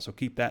Arkansas. So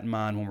keep that in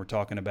mind when we're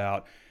talking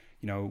about,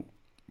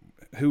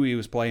 who he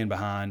was playing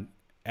behind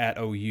at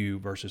OU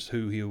versus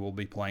who he will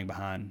be playing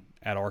behind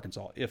at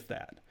Arkansas, if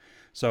that.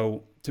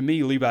 So to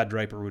me, Levi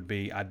Draper would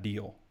be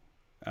ideal.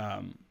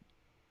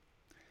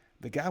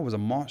 The guy was a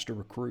monster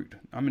recruit.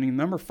 I mean,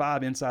 number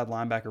 5 inside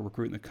linebacker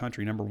recruit in the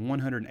country, number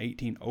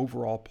 118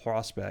 overall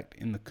prospect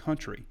in the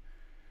country.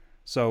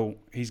 So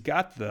he's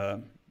got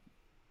the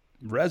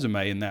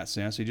resume in that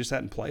sense. He just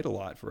hadn't played a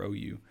lot for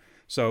OU.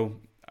 So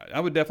I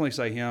would definitely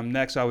say him.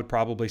 Next, I would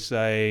probably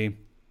say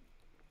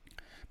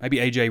maybe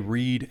A.J.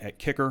 Reed at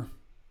kicker.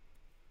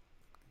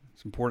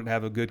 It's important to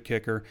have a good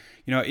kicker.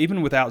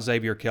 Even without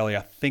Xavier Kelly,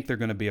 I think they're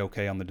going to be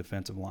okay on the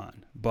defensive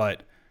line.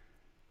 But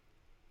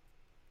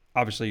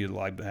obviously you'd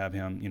like to have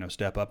him,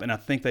 step up. And I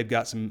think they've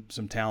got some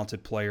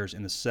talented players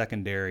in the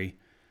secondary.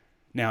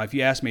 Now, if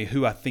you ask me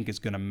who I think is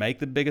going to make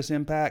the biggest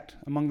impact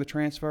among the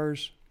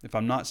transfers, if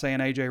I'm not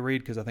saying A.J.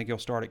 Reed because I think he'll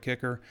start at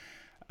kicker,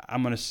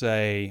 I'm going to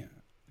say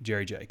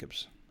Jerry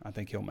Jacobs. I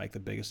think he'll make the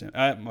biggest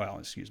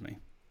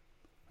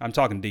I'm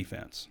talking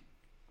defense.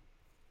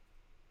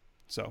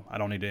 So I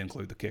don't need to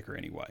include the kicker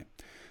anyway.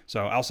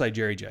 So I'll say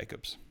Jerry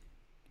Jacobs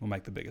will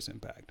make the biggest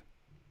impact.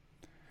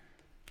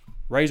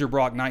 Razor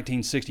Brock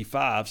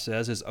 1965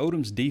 says, is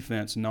Odom's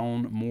defense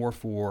known more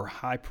for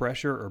high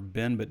pressure or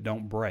bend but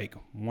don't break?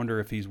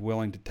 Wonder if he's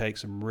willing to take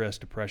some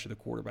risk to pressure the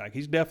quarterback.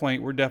 We're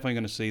definitely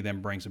going to see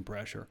them bring some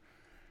pressure.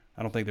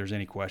 I don't think there's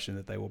any question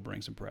that they will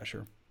bring some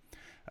pressure.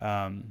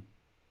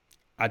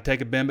 I'd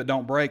take a bend but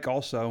don't break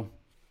also.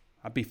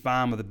 I'd be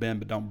fine with a bend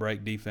but don't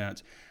break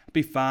defense. I'd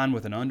be fine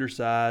with an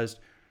undersized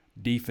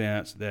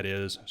defense that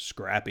is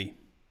scrappy.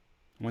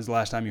 When's the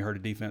last time you heard a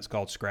defense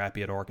called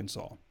scrappy at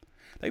Arkansas?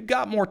 They've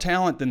got more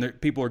talent than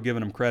people are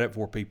giving them credit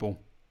for, people.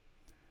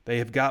 They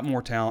have got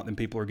more talent than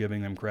people are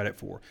giving them credit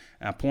for.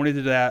 And I pointed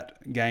to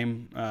that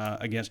game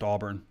against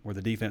Auburn where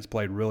the defense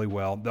played really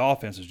well. The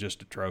offense is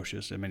just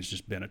atrocious. I mean, it's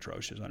just been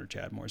atrocious under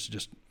Chad Morris.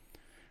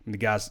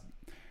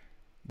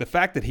 The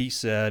fact that he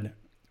said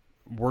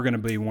we're going to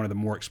be one of the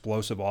more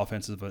explosive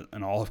offenses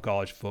in all of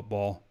college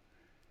football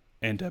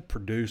and to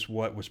produce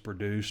what was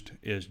produced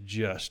is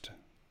just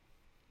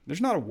 –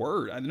 there's not a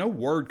word. No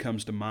word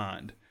comes to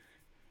mind.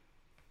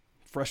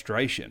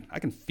 Frustration. I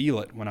can feel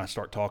it when I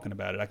start talking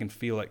about it. I can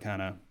feel it kind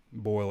of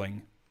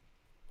boiling.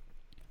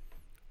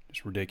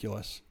 Just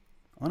ridiculous.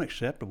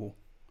 Unacceptable.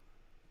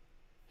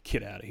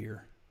 Get out of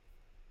here.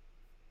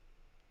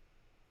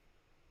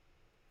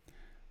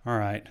 All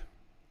right.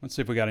 Let's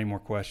see if we got any more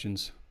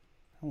questions.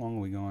 How long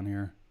are we going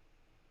here?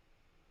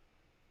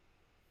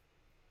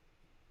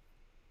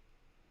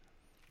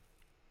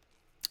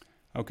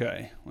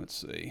 Okay, let's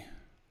see.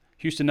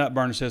 Houston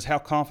Nutburner says, how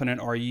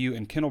confident are you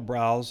in Kendall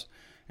Briles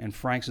and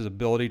Franks'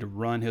 ability to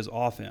run his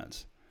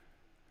offense?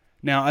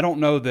 Now, I don't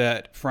know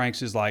that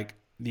Franks is like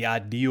the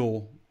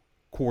ideal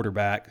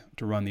quarterback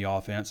to run the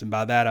offense. And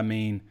by that I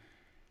mean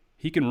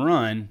he can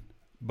run,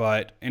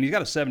 and he's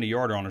got a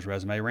 70-yarder on his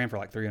resume. He ran for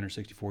like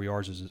 364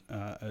 yards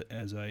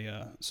as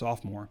a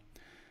sophomore.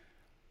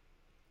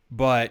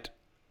 But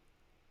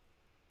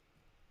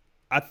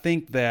I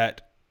think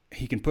that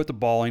he can put the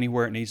ball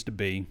anywhere it needs to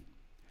be.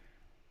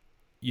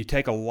 You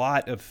take a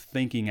lot of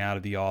thinking out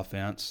of the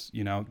offense.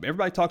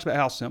 Everybody talks about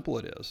how simple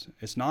it is.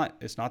 It's not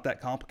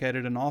that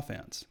complicated an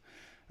offense.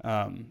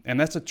 And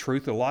that's the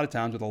truth a lot of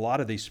times with a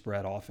lot of these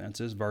spread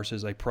offenses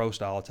versus a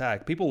pro-style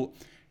attack.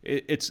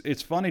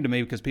 It's funny to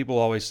me because people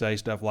always say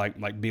stuff like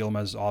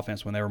Bielema's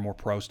offense when they were more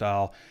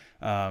pro-style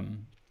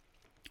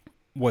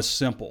was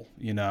simple,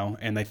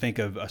 and they think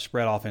of a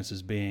spread offense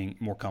as being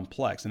more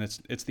complex. And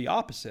it's the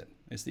opposite.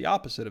 It's the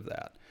opposite of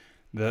that.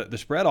 The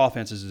spread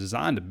offense is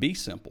designed to be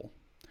simple.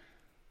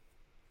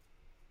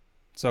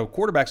 So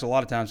quarterbacks a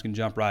lot of times can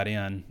jump right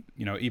in,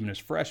 even as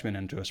freshmen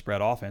into a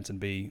spread offense and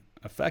be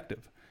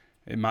effective.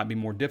 It might be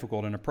more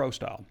difficult in a pro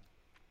style.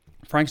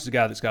 Frank's a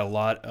guy that's got a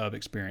lot of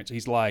experience.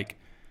 He's like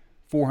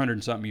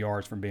 400-something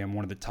yards from being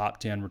one of the top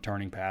 10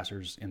 returning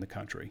passers in the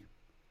country.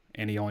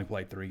 And he only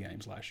played 3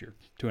 games last year,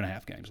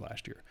 2.5 games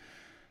last year.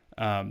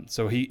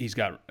 So he's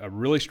got a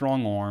really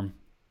strong arm.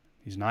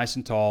 He's nice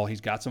and tall.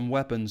 He's got some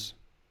weapons.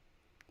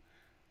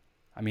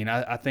 I mean,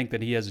 I think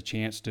that he has a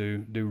chance to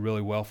do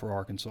really well for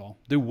Arkansas.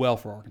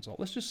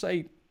 Let's just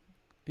say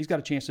he's got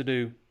a chance to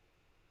do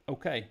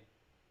okay.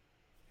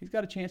 He's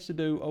got a chance to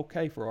do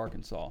okay for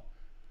Arkansas.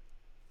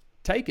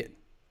 Take it.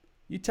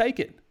 You take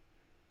it.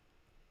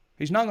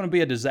 He's not going to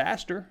be a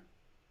disaster.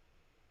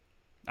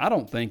 I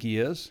don't think he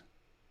is.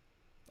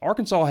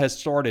 Arkansas has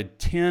started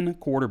 10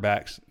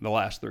 quarterbacks the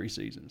last 3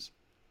 seasons.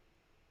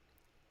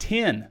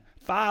 10.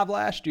 5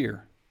 last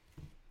year.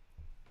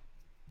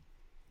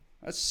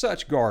 That's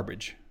such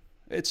garbage.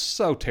 It's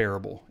so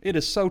terrible. It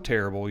is so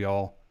terrible,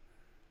 y'all.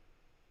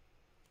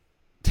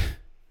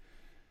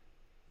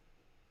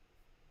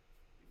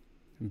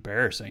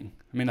 Embarrassing.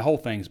 I mean, the whole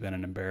thing's been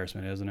an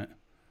embarrassment, isn't it?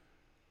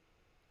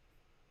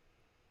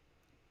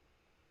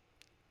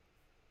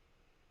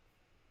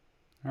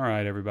 All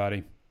right,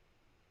 everybody.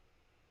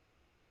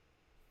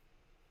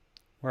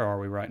 Where are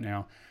we right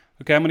now?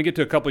 Okay, I'm going to get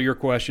to a couple of your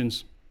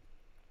questions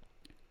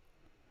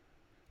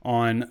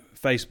on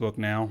Facebook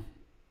now.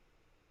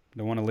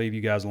 Don't want to leave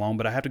you guys alone,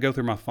 but I have to go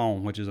through my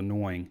phone, which is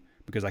annoying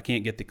because I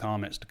can't get the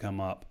comments to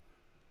come up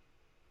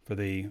for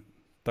the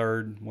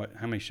third.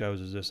 How many shows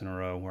is this in a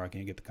row where I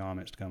can't get the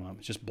comments to come up?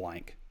 It's just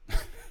blank.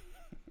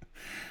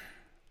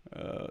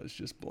 It's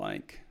just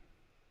blank.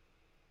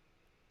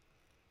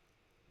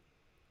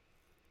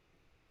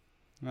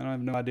 I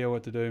have no idea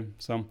what to do,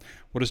 so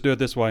we'll just do it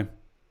this way.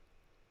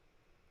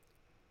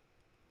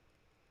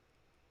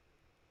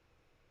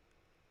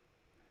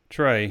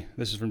 Trey,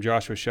 this is from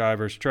Joshua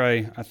Shivers.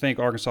 Trey, I think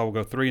Arkansas will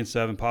go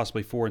 3-7,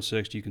 possibly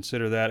 4-6. Do you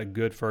consider that a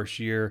good first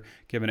year,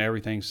 given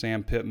everything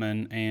Sam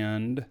Pittman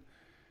and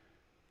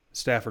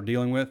staff are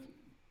dealing with?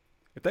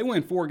 If they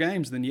win 4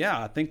 games, then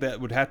yeah, I think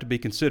that would have to be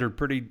considered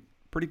pretty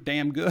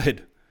damn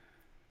good,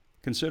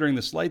 considering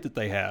the slate that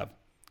they have,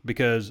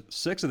 because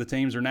 6 of the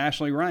teams are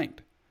nationally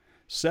ranked.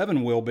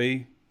 7 will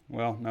be.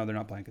 Well, no, they're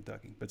not playing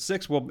Kentucky, but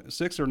 6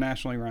 are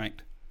nationally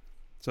ranked.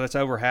 So that's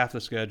over half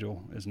the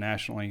schedule is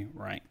nationally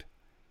ranked.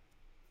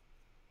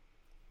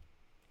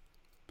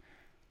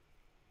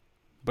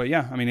 But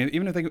yeah, I mean,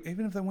 even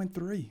if they win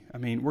 3, I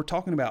mean, we're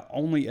talking about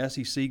only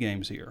SEC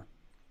games here.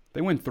 If they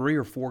win 3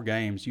 or 4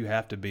 games, you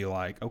have to be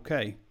like,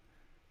 okay,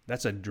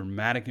 that's a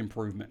dramatic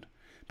improvement.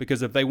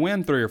 Because if they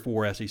win 3 or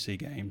 4 SEC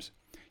games,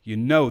 you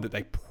know that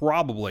they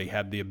probably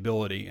have the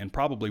ability and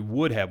probably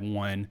would have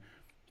won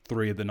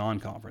 3 of the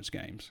non-conference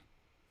games.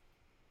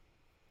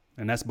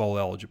 And that's bowl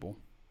eligible.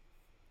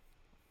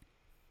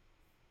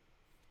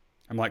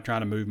 I'm like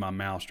trying to move my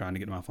mouse, trying to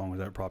get my phone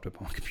without it propped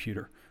up on my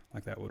computer.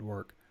 Like that would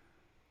work.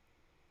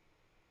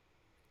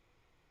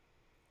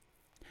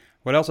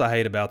 What else I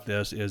hate about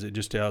this is it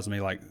just tells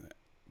me, like,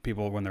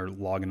 people when they're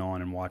logging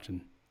on and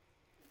watching.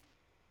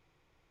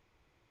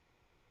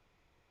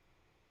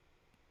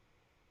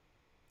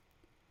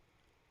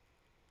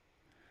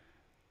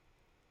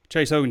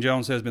 Chase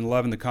Hogan-Jones has been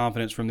loving the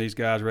confidence from these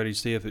guys, ready to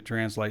see if it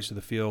translates to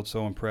the field.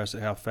 So impressed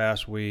at how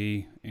fast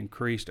we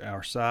increased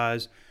our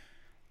size.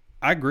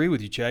 I agree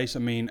with you, Chase. I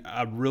mean,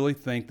 I really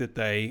think that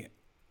they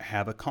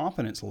have a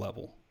confidence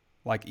level.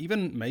 Like,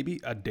 even maybe,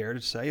 I dare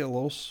to say, a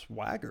little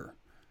swagger.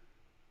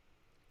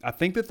 I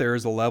think that there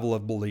is a level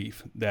of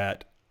belief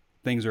that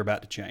things are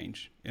about to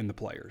change in the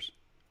players.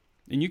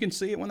 And you can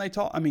see it when they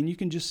talk. I mean, you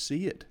can just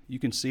see it. You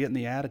can see it in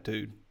the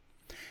attitude.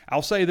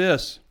 I'll say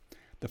this.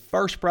 The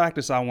first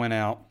practice I went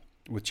out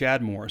with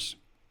Chad Morris,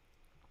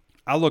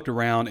 I looked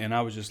around and I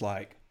was just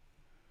like,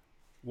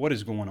 what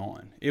is going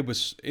on?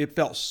 It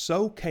felt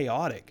so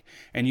chaotic.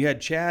 And you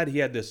had Chad, he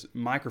had this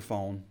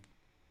microphone,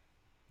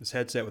 this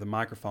headset with a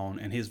microphone,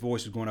 and his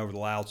voice was going over the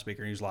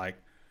loudspeaker. And he was like,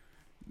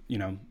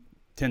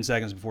 10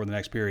 seconds before the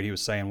next period, he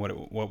was saying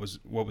what was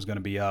going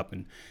to be up.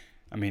 And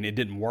I mean, it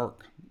didn't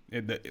work.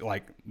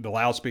 Like the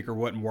loudspeaker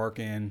wasn't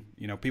working.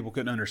 People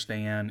couldn't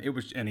understand.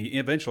 And he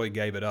eventually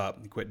gave it up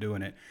and quit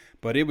doing it.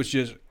 But it was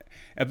just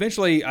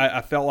eventually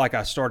I felt like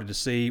I started to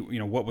see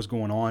what was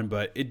going on.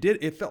 But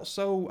it felt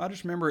so. I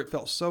just remember it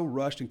felt so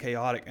rushed and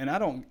chaotic. And I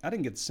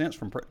didn't get the sense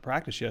from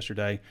practice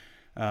yesterday.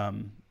 I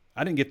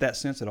didn't get that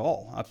sense at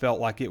all. I felt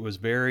like it was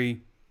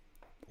very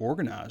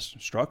organized,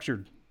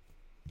 structured,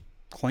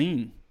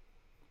 clean.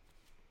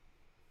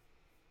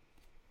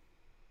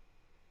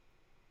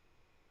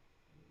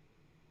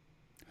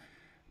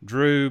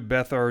 Drew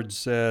Bethard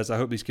says, I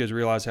hope these kids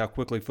realize how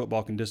quickly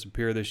football can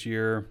disappear this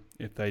year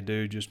if they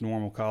do just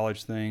normal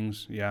college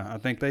things. Yeah, I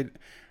think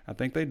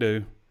they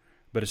do,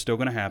 but it's still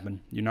going to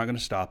happen. You're not going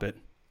to stop it.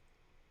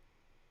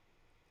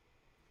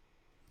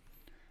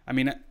 I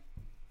mean,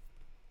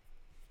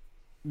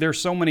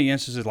 there's so many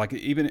instances, like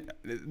even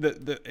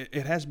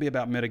it has to be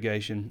about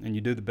mitigation, and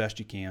you do the best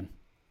you can,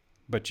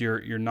 but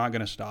you're not going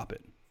to stop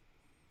it.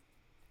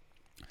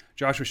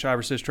 Joshua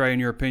Shiver says, Trey, in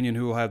your opinion,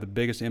 who will have the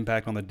biggest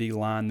impact on the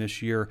D-line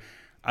this year?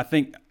 I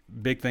think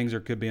big things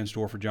could be in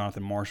store for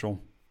Jonathan Marshall.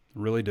 I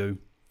really do.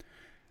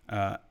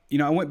 I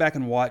went back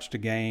and watched a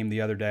game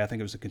the other day. I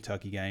think it was a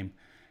Kentucky game.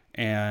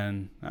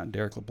 And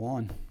Derek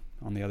LeBlanc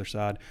on the other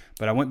side.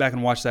 But I went back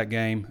and watched that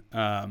game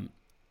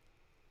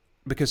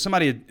because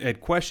somebody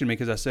had questioned me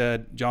because I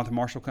said Jonathan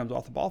Marshall comes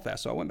off the ball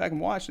fast. So I went back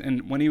and watched.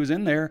 And when he was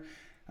in there,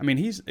 I mean,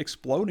 he's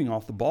exploding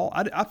off the ball.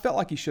 I felt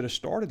like he should have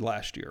started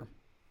last year.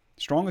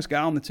 Strongest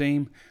guy on the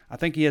team. I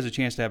think he has a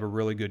chance to have a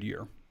really good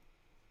year.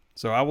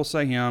 So I will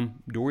say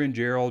him, Dorian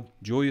Gerald,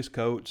 Julius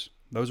Coates.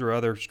 Those are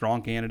other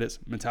strong candidates.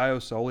 Matteo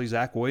Soli,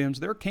 Zach Williams.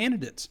 They're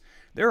candidates.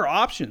 There are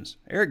options.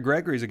 Eric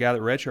Gregory is a guy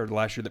that redshirted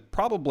last year that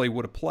probably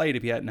would have played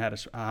if he hadn't had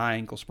a high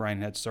ankle sprain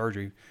and had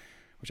surgery,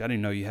 which I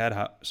didn't know you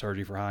had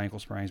surgery for high ankle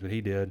sprains, but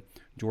he did.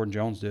 Jordan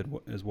Jones did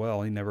as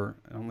well. I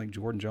don't think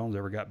Jordan Jones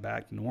ever got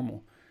back to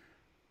normal.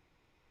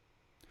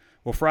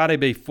 Will Friday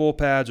be full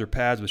pads or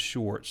pads with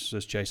shorts,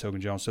 says Chase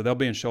Hogan Jones. So they'll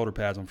be in shoulder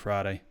pads on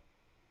Friday.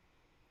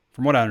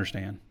 From what I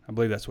understand. I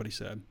believe that's what he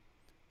said.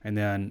 And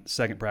then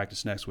second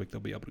practice next week,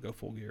 they'll be able to go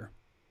full gear.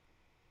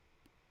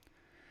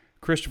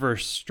 Christopher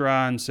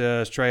Strine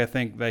says, Trey, I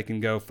think they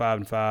can go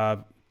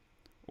 5-5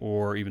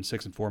 or even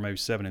 6-4, maybe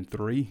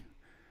 7-3.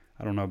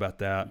 I don't know about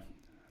that.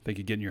 I think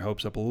you're getting your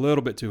hopes up a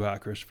little bit too high,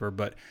 Christopher.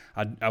 But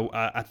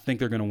I think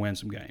they're going to win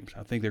some games.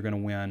 I think they're going to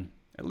win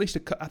at least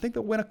I think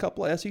they'll win a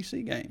couple of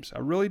SEC games. I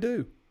really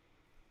do.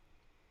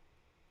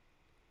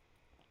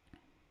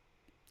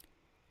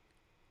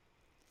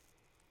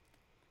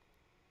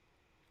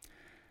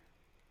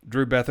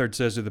 Drew Bethard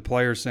says, do the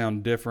players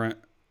sound different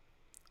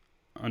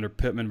under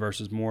Pittman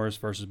versus Morris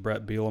versus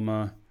Brett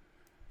Bielema?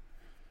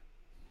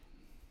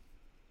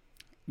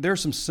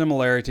 There's some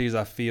similarities,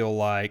 I feel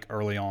like,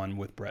 early on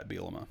with Brett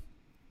Bielema,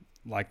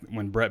 like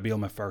when Brett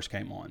Bielema first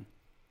came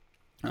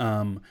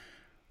on.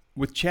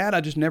 With Chad,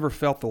 I just never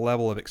felt the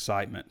level of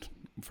excitement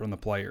from the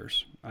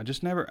players. I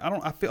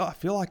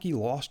feel like he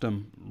lost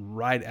them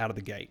right out of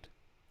the gate.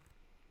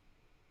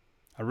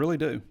 I really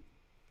do.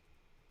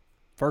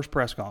 First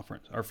press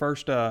conference, or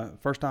first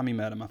time he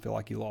met him, I feel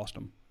like he lost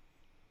him.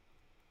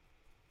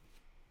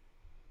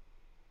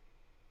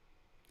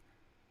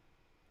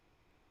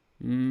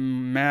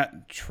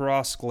 Matt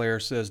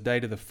Troskler says,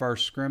 date of the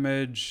first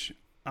scrimmage.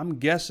 I'm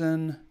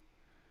guessing,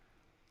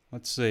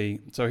 let's see.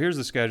 So here's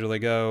the schedule. They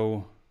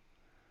go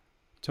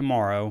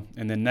tomorrow,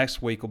 and then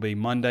next week will be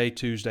Monday,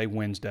 Tuesday,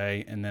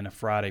 Wednesday, and then a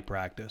Friday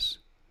practice.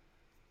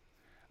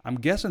 I'm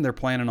guessing they're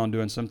planning on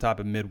doing some type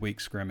of midweek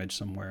scrimmage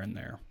somewhere in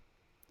there.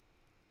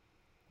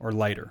 Or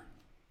later.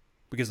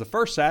 Because the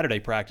first Saturday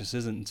practice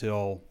isn't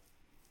until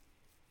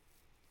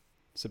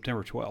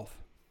September 12th.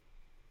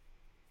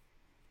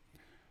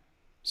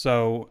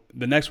 So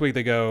the next week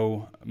they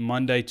go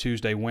Monday,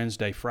 Tuesday,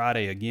 Wednesday,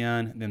 Friday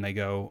again. Then they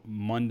go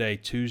Monday,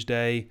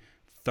 Tuesday,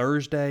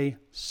 Thursday,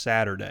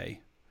 Saturday.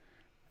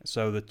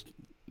 So the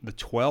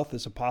 12th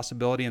is a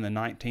possibility and the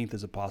 19th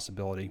is a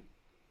possibility.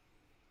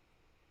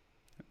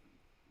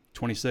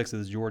 26th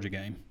is the Georgia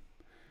game.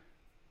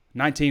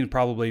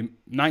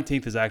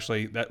 19th is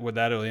actually, what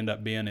that'll end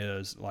up being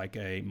is like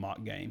a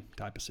mock game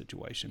type of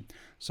situation.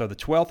 So the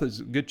 12th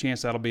is a good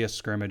chance that'll be a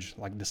scrimmage,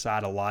 like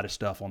decide a lot of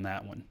stuff on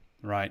that one,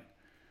 right?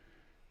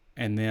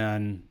 And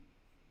then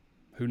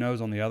who knows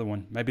on the other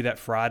one? Maybe that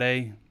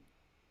Friday,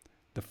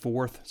 the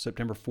 4th,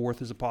 September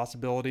 4th is a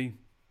possibility.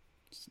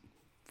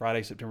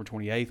 Friday, September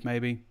 28th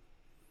maybe.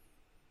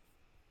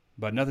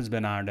 But nothing's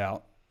been ironed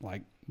out.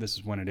 Like, this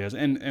is when it is.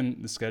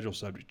 And the schedule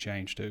subject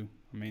change too.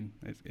 I mean,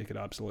 it could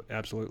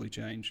absolutely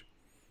change.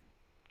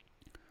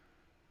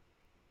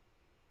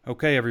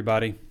 Okay,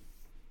 everybody.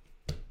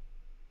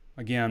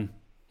 Again,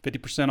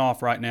 50%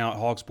 off right now at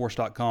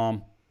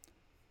hogsports.com.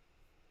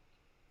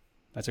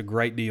 That's a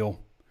great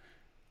deal.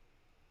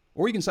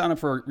 Or you can sign up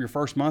for your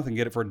first month and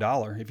get it for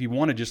 $1. If you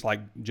want to just like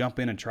jump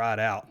in and try it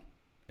out,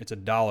 it's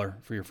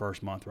 $1 for your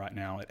first month right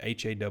now at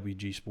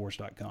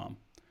hawgsports.com.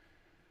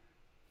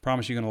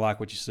 Promise you're going to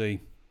like what you see.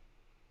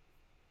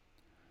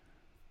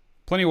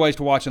 Plenty of ways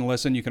to watch and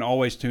listen. You can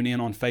always tune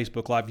in on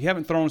Facebook Live. If you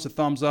haven't thrown us a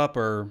thumbs up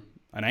or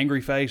an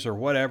angry face or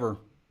whatever,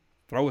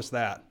 throw us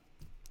that.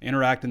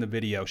 Interact in the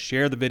video.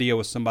 Share the video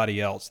with somebody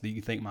else that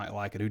you think might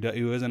like it,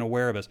 who isn't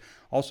aware of us.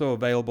 Also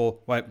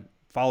available,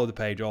 follow the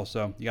page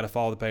also. You got to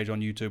follow the page on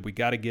YouTube. We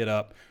got to get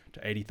up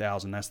to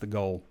 80,000. That's the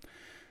goal.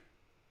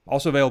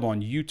 Also available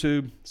on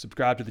YouTube.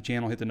 Subscribe to the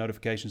channel. Hit the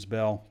notifications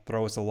bell.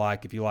 Throw us a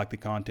like if you like the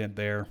content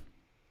there.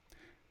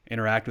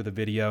 Interact with the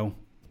video.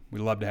 We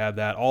love to have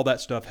that. All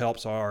that stuff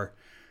helps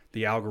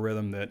the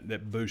algorithm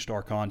that boosts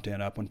our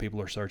content up when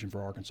people are searching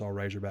for Arkansas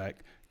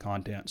Razorback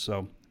content.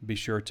 So be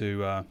sure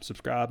to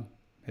subscribe,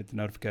 hit the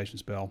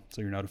notifications bell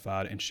so you're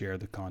notified, and share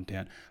the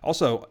content.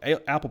 Also,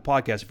 Apple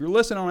Podcasts. If you're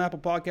listening on Apple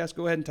Podcasts,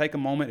 go ahead and take a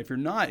moment. If you're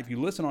not, if you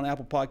listen on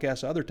Apple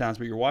Podcasts other times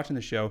but you're watching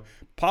the show,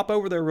 pop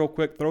over there real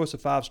quick, throw us a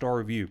 5-star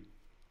review.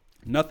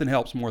 Nothing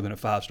helps more than a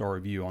 5-star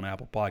review on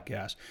Apple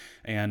Podcasts.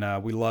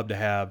 And we love to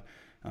have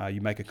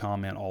you make a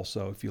comment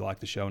also if you like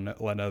the show,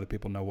 letting other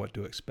people know what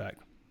to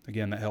expect.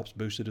 Again, that helps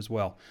boost it as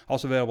well.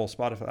 Also available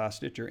Spotify,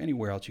 Stitcher,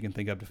 anywhere else you can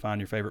think of to find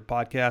your favorite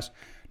podcast.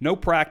 No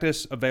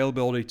practice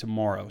availability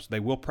tomorrow. So they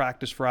will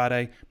practice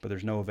Friday, but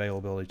there's no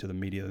availability to the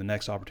media. The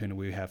next opportunity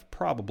we have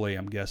probably,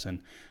 I'm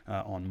guessing,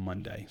 on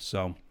Monday.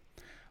 So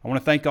I want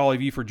to thank all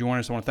of you for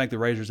joining us. I want to thank the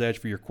Razor's Edge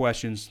for your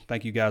questions.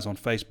 Thank you guys on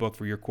Facebook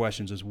for your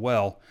questions as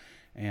well.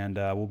 And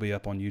we'll be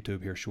up on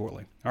YouTube here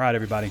shortly. All right,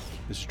 everybody.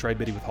 This is Trey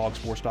Biddy with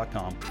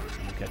Hogsports.com.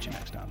 We'll catch you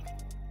next time.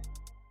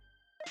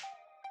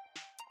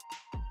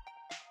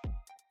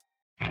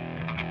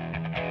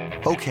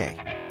 Okay,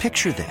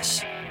 picture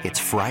this. It's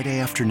Friday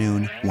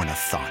afternoon when a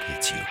thought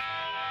hits you.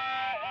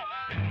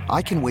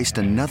 I can waste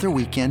another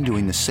weekend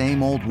doing the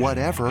same old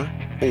whatever,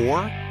 or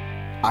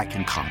I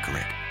can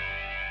conquer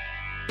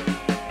it.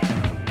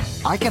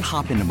 I can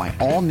hop into my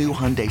all-new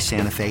Hyundai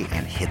Santa Fe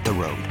and hit the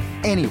road.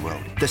 Any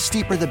road. The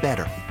steeper, the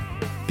better.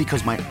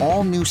 Because my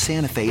all-new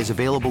Santa Fe is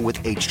available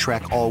with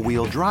H-Track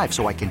all-wheel drive,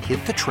 so I can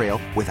hit the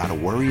trail without a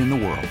worry in the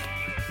world.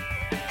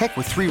 Heck,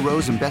 with 3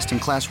 rows and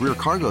best-in-class rear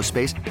cargo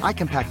space, I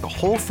can pack the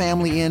whole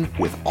family in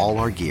with all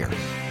our gear.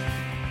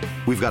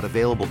 We've got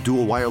available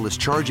dual wireless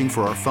charging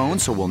for our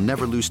phones, so we'll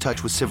never lose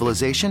touch with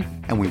civilization,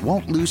 and we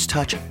won't lose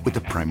touch with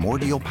the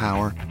primordial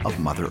power of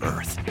Mother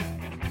Earth.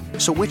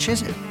 So which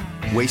is it?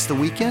 Waste the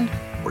weekend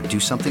or do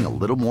something a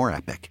little more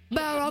epic?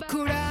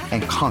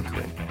 And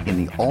conquer it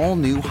in the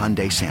all-new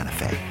Hyundai Santa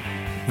Fe.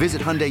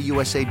 Visit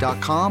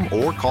HyundaiUSA.com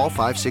or call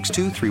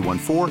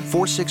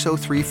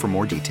 562-314-4603 for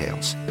more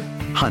details.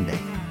 Hyundai.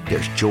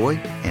 There's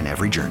joy in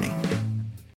every journey.